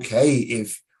it's okay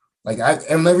if, like,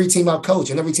 and every team I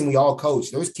coach and every team we all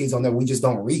coach, there's kids on there we just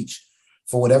don't reach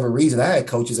for whatever reason. I had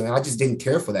coaches and I just didn't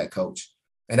care for that coach.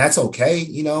 And that's okay.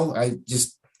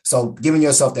 So giving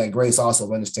yourself that grace also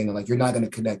of understanding, like, you're not going to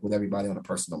connect with everybody on a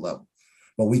personal level,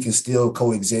 but we can still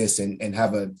coexist and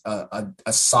have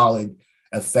a solid,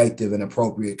 effective, and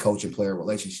appropriate coach and player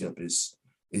relationship is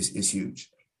huge.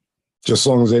 Just as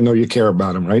long as they know you care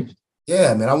about them, right?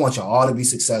 Yeah, man. I want y'all all to be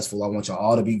successful. I want y'all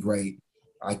all to be great.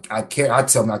 I care. I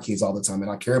tell my kids all the time,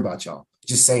 and I care about y'all.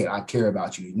 Just say it. I care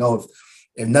about you.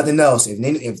 If nothing else,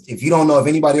 if you don't know if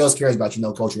anybody else cares about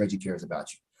you, Coach Reggie cares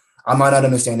about you. I might not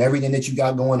understand everything that you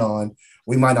got going on.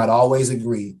 We might not always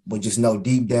agree, but just know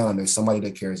deep down there's somebody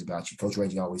that cares about you. Coach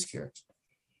Reggie always cares.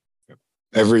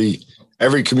 Every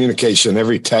communication,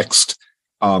 every text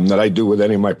that I do with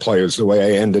any of my players, the way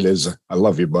I end it is, I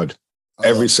love you, bud.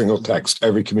 Every single text,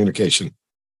 every communication.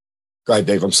 Go ahead,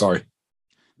 Dave. I'm sorry.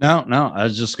 No, I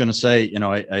was just going to say,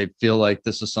 I feel like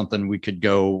this is something we could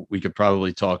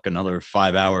probably talk another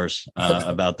 5 hours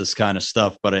about this kind of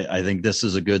stuff, but I think this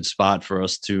is a good spot for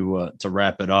us to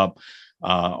wrap it up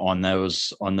on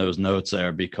those notes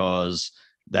there, because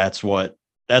that's what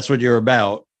you're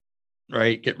about,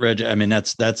 right? Get Reggie. I mean,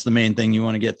 that's the main thing you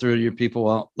want to get through to your people.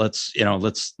 Well, let's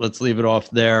leave it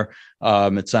off there.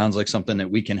 It sounds like something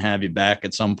that we can have you back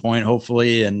at some point,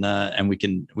 hopefully, and we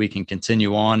can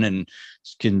continue on and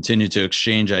continue to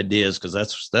exchange ideas, because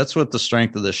that's what the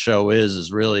strength of the show is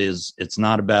it's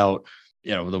not about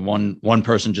the one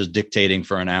person just dictating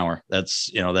for an hour.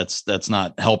 That's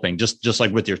not helping. Just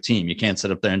like with your team, you can't sit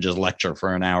up there and just lecture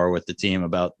for an hour with the team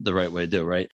about the right way to do,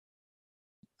 right?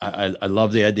 I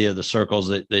love the idea of the circles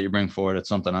that you bring forward. It's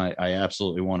something I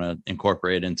absolutely want to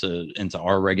incorporate into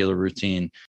our regular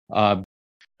routine.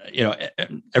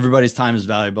 Everybody's time is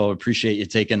valuable. Appreciate you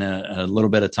taking a little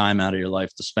bit of time out of your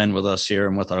life to spend with us here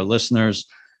and with our listeners.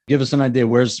 Give us an idea.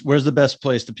 Where's the best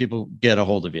place that people get a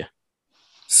hold of you?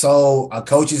 So, A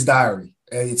Coach's Diary.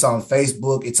 It's on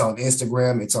Facebook. It's on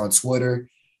Instagram. It's on Twitter.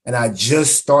 And I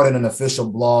just started an official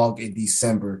blog in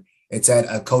December. It's at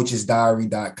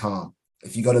acoachesdiary.com.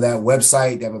 If you go to that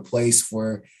website, they have a place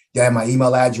where they have my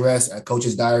email address at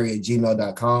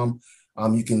coachesdiary@gmail.com.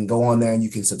 You can go on there and you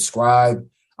can subscribe.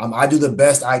 I do the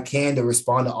best I can to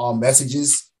respond to all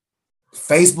messages.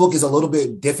 Facebook is a little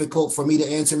bit difficult for me to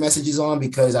answer messages on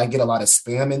because I get a lot of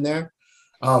spam in there.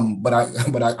 But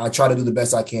I try to do the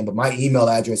best I can. But my email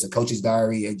address at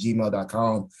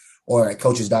coachesdiary@gmail.com or at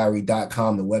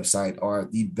coachesdiary.com, the website, are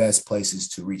the best places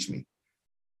to reach me.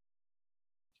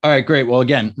 All right, great. Well,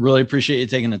 again, really appreciate you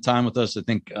taking the time with us. I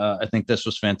think this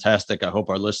was fantastic. I hope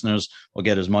our listeners will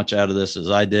get as much out of this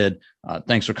as I did.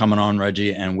 Thanks for coming on,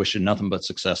 Reggie, and wishing nothing but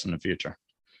success in the future.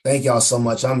 Thank y'all so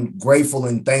much. I'm grateful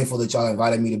and thankful that y'all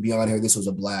invited me to be on here. This was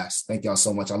a blast. Thank y'all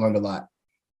so much. I learned a lot.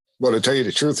 Well, to tell you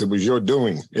the truth, it was your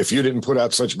doing. If you didn't put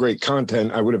out such great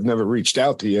content, I would have never reached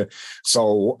out to you.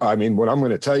 So, I mean, what I'm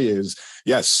going to tell you is,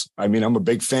 yes, I mean, I'm a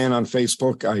big fan on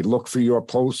Facebook. I look for your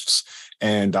posts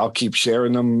and I'll keep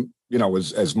sharing them, you know,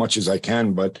 as much as I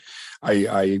can. But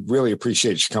I really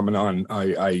appreciate you coming on.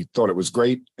 I thought it was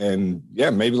great. And yeah,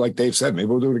 maybe like Dave said, maybe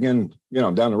we'll do it again, you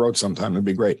know, down the road sometime. It'd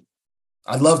be great.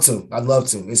 I'd love to.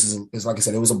 It's like I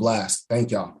said, it was a blast.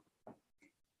 Thank y'all.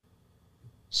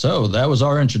 So that was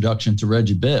our introduction to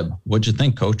Reggie Bibb. What'd you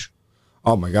think, Coach?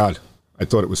 Oh, my God. I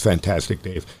thought it was fantastic,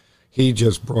 Dave. He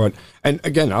just brought, and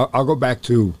again, I'll go back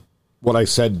to what I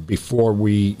said before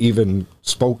we even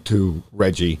spoke to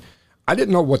Reggie. I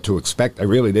didn't know what to expect. I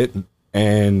really didn't.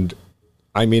 And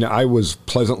I mean, I was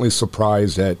pleasantly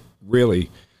surprised at really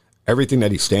everything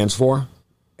that he stands for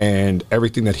and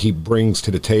everything that he brings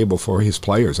to the table for his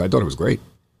players. I thought it was great.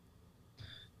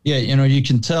 Yeah, you know, you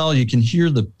can tell, you can hear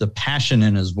the passion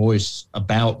in his voice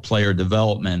about player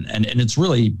development, and it's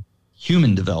really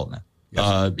human development.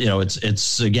 Yes. You know,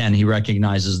 it's again, he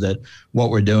recognizes that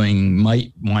what we're doing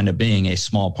might wind up being a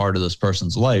small part of this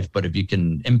person's life, but if you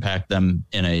can impact them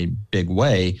in a big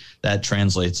way, that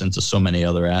translates into so many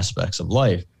other aspects of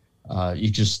life.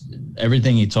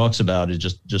 Everything he talks about is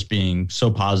just being so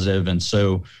positive and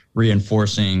so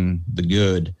reinforcing the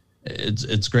good.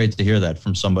 It's great to hear that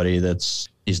from somebody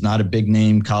he's not a big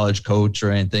name college coach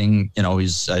or anything. You know, I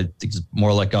think he's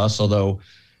more like us, although,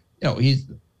 you know,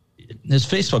 his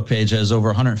Facebook page has over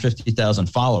 150,000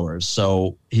 followers.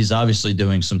 So he's obviously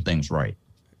doing some things right.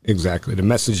 Exactly. The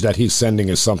message that he's sending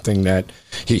is something that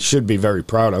he should be very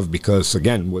proud of because,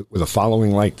 again, with a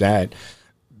following like that,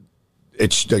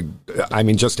 I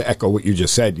mean, just to echo what you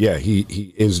just said, yeah,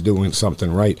 he is doing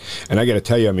something right. And I got to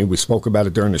tell you, I mean, we spoke about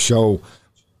it during the show,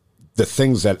 the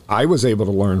things that I was able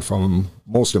to learn from him,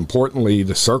 most importantly,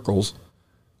 the circles.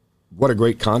 What a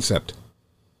great concept.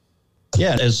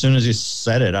 Yeah, as soon as you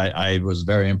said it, I was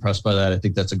very impressed by that. I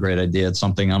think that's a great idea. It's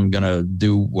something I'm going to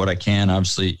do what I can.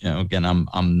 Obviously, you know, again,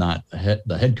 I'm not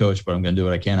the head coach, but I'm going to do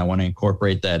what I can. I want to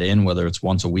incorporate that in, whether it's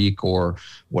once a week or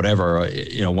whatever.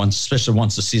 You know, especially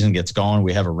once the season gets going,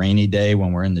 we have a rainy day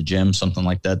when we're in the gym, something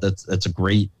like that. That's a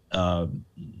great,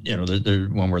 you know,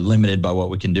 when we're limited by what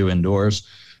we can do indoors,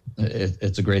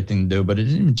 it's a great thing to do. But it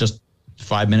isn't just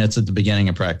 5 minutes at the beginning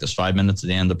of practice, 5 minutes at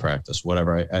the end of practice,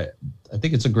 whatever. I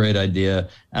think it's a great idea,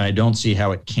 and I don't see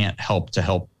how it can't help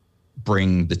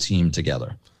bring the team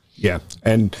together. Yeah,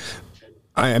 and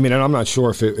I mean, and I'm not sure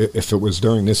if it was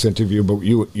during this interview, but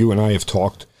you and I have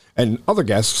talked, and other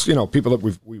guests, you know, people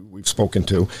that we've spoken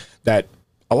to, that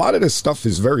a lot of this stuff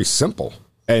is very simple,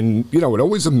 and you know, it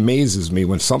always amazes me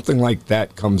when something like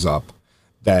that comes up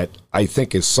that I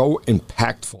think is so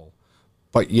impactful,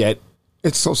 but yet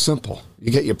it's so simple.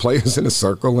 You get your players in a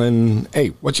circle, and hey,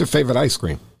 what's your favorite ice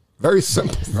cream? Very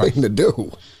simple thing to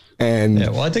do. And yeah,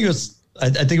 well, I think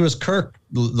it was Kirk,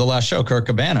 the last show, Kirk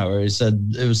Cabana, where he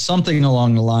said it was something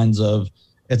along the lines of,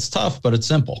 "It's tough, but it's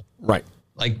simple." Right.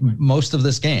 Like most of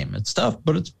this game, it's tough,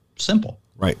 but it's simple.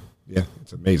 Right. Yeah,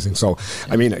 it's amazing. So,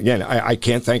 I mean, again, I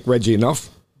can't thank Reggie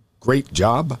enough. Great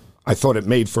job. I thought it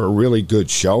made for a really good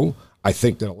show. I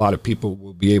think that a lot of people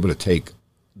will be able to take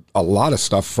a lot of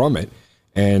stuff from it.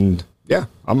 And yeah,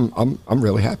 I'm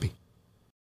really happy.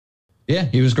 Yeah,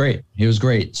 he was great. He was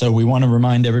great. So we want to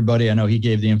remind everybody, I know he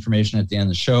gave the information at the end of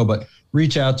the show, but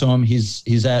reach out to him.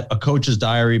 He's at A Coach's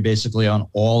Diary, basically on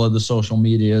all of the social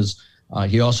medias.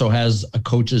 He also has a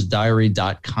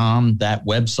coachesdiary.com, that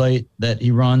website that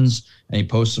he runs, and he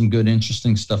posts some good,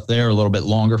 interesting stuff there, a little bit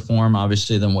longer form,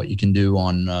 obviously, than what you can do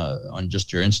on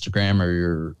just your Instagram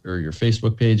or your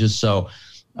Facebook pages. So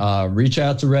reach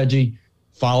out to Reggie,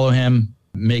 follow him,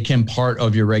 make him part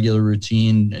of your regular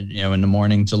routine, you know, in the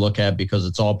morning to look at, because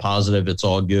it's all positive, it's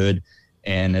all good,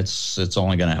 and it's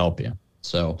only going to help you.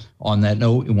 So on that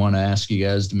note, we want to ask you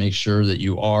guys to make sure that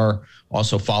you are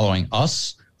also following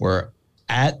us. We're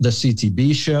at the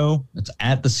CTB Show. It's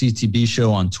at the CTB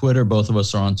Show on Twitter. Both of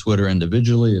us are on Twitter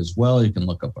individually as well. You can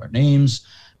look up our names.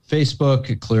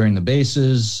 Facebook, Clearing the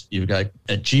Bases. You've got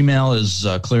at Gmail is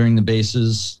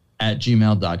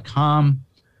clearingthebases@gmail.com.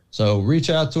 So reach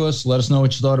out to us. Let us know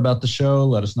what you thought about the show.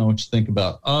 Let us know what you think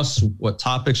about us, what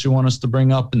topics you want us to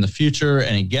bring up in the future.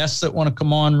 Any guests that want to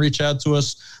come on, reach out to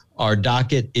us. Our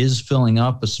docket is filling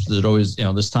up. It always,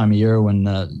 this time of year when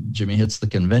Jimmy hits the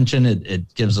convention,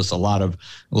 it gives us a lot of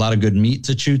good meat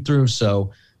to chew through.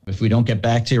 So if we don't get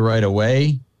back to you right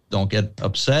away, don't get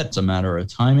upset. It's a matter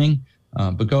of timing.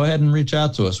 But go ahead and reach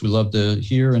out to us. We love to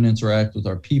hear and interact with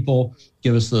our people.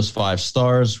 Give us those 5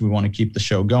 stars. We want to keep the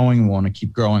show going. We want to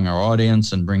keep growing our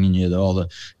audience and bringing you all the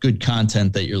good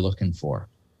content that you're looking for.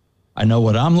 I know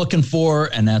what I'm looking for,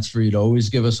 and that's for you to always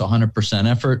give us 100%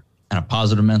 effort and a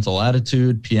positive mental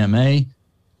attitude, PMA.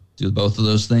 Do both of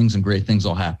those things, and great things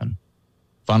will happen.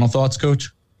 Final thoughts, Coach?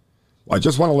 Well, I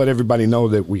just want to let everybody know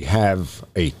that we have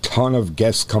a ton of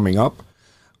guests coming up.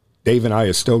 Dave and I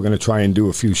are still going to try and do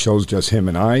a few shows, just him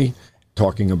and I,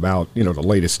 talking about, the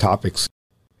latest topics.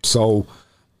 So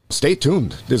stay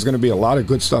tuned. There's going to be a lot of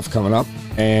good stuff coming up.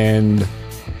 And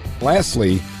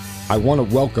lastly, I want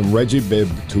to welcome Reggie Bibb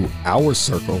to our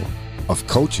circle of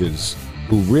coaches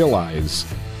who realize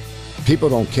people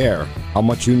don't care how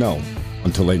much you know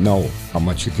until they know how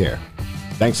much you care.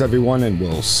 Thanks, everyone, and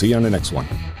we'll see you on the next one.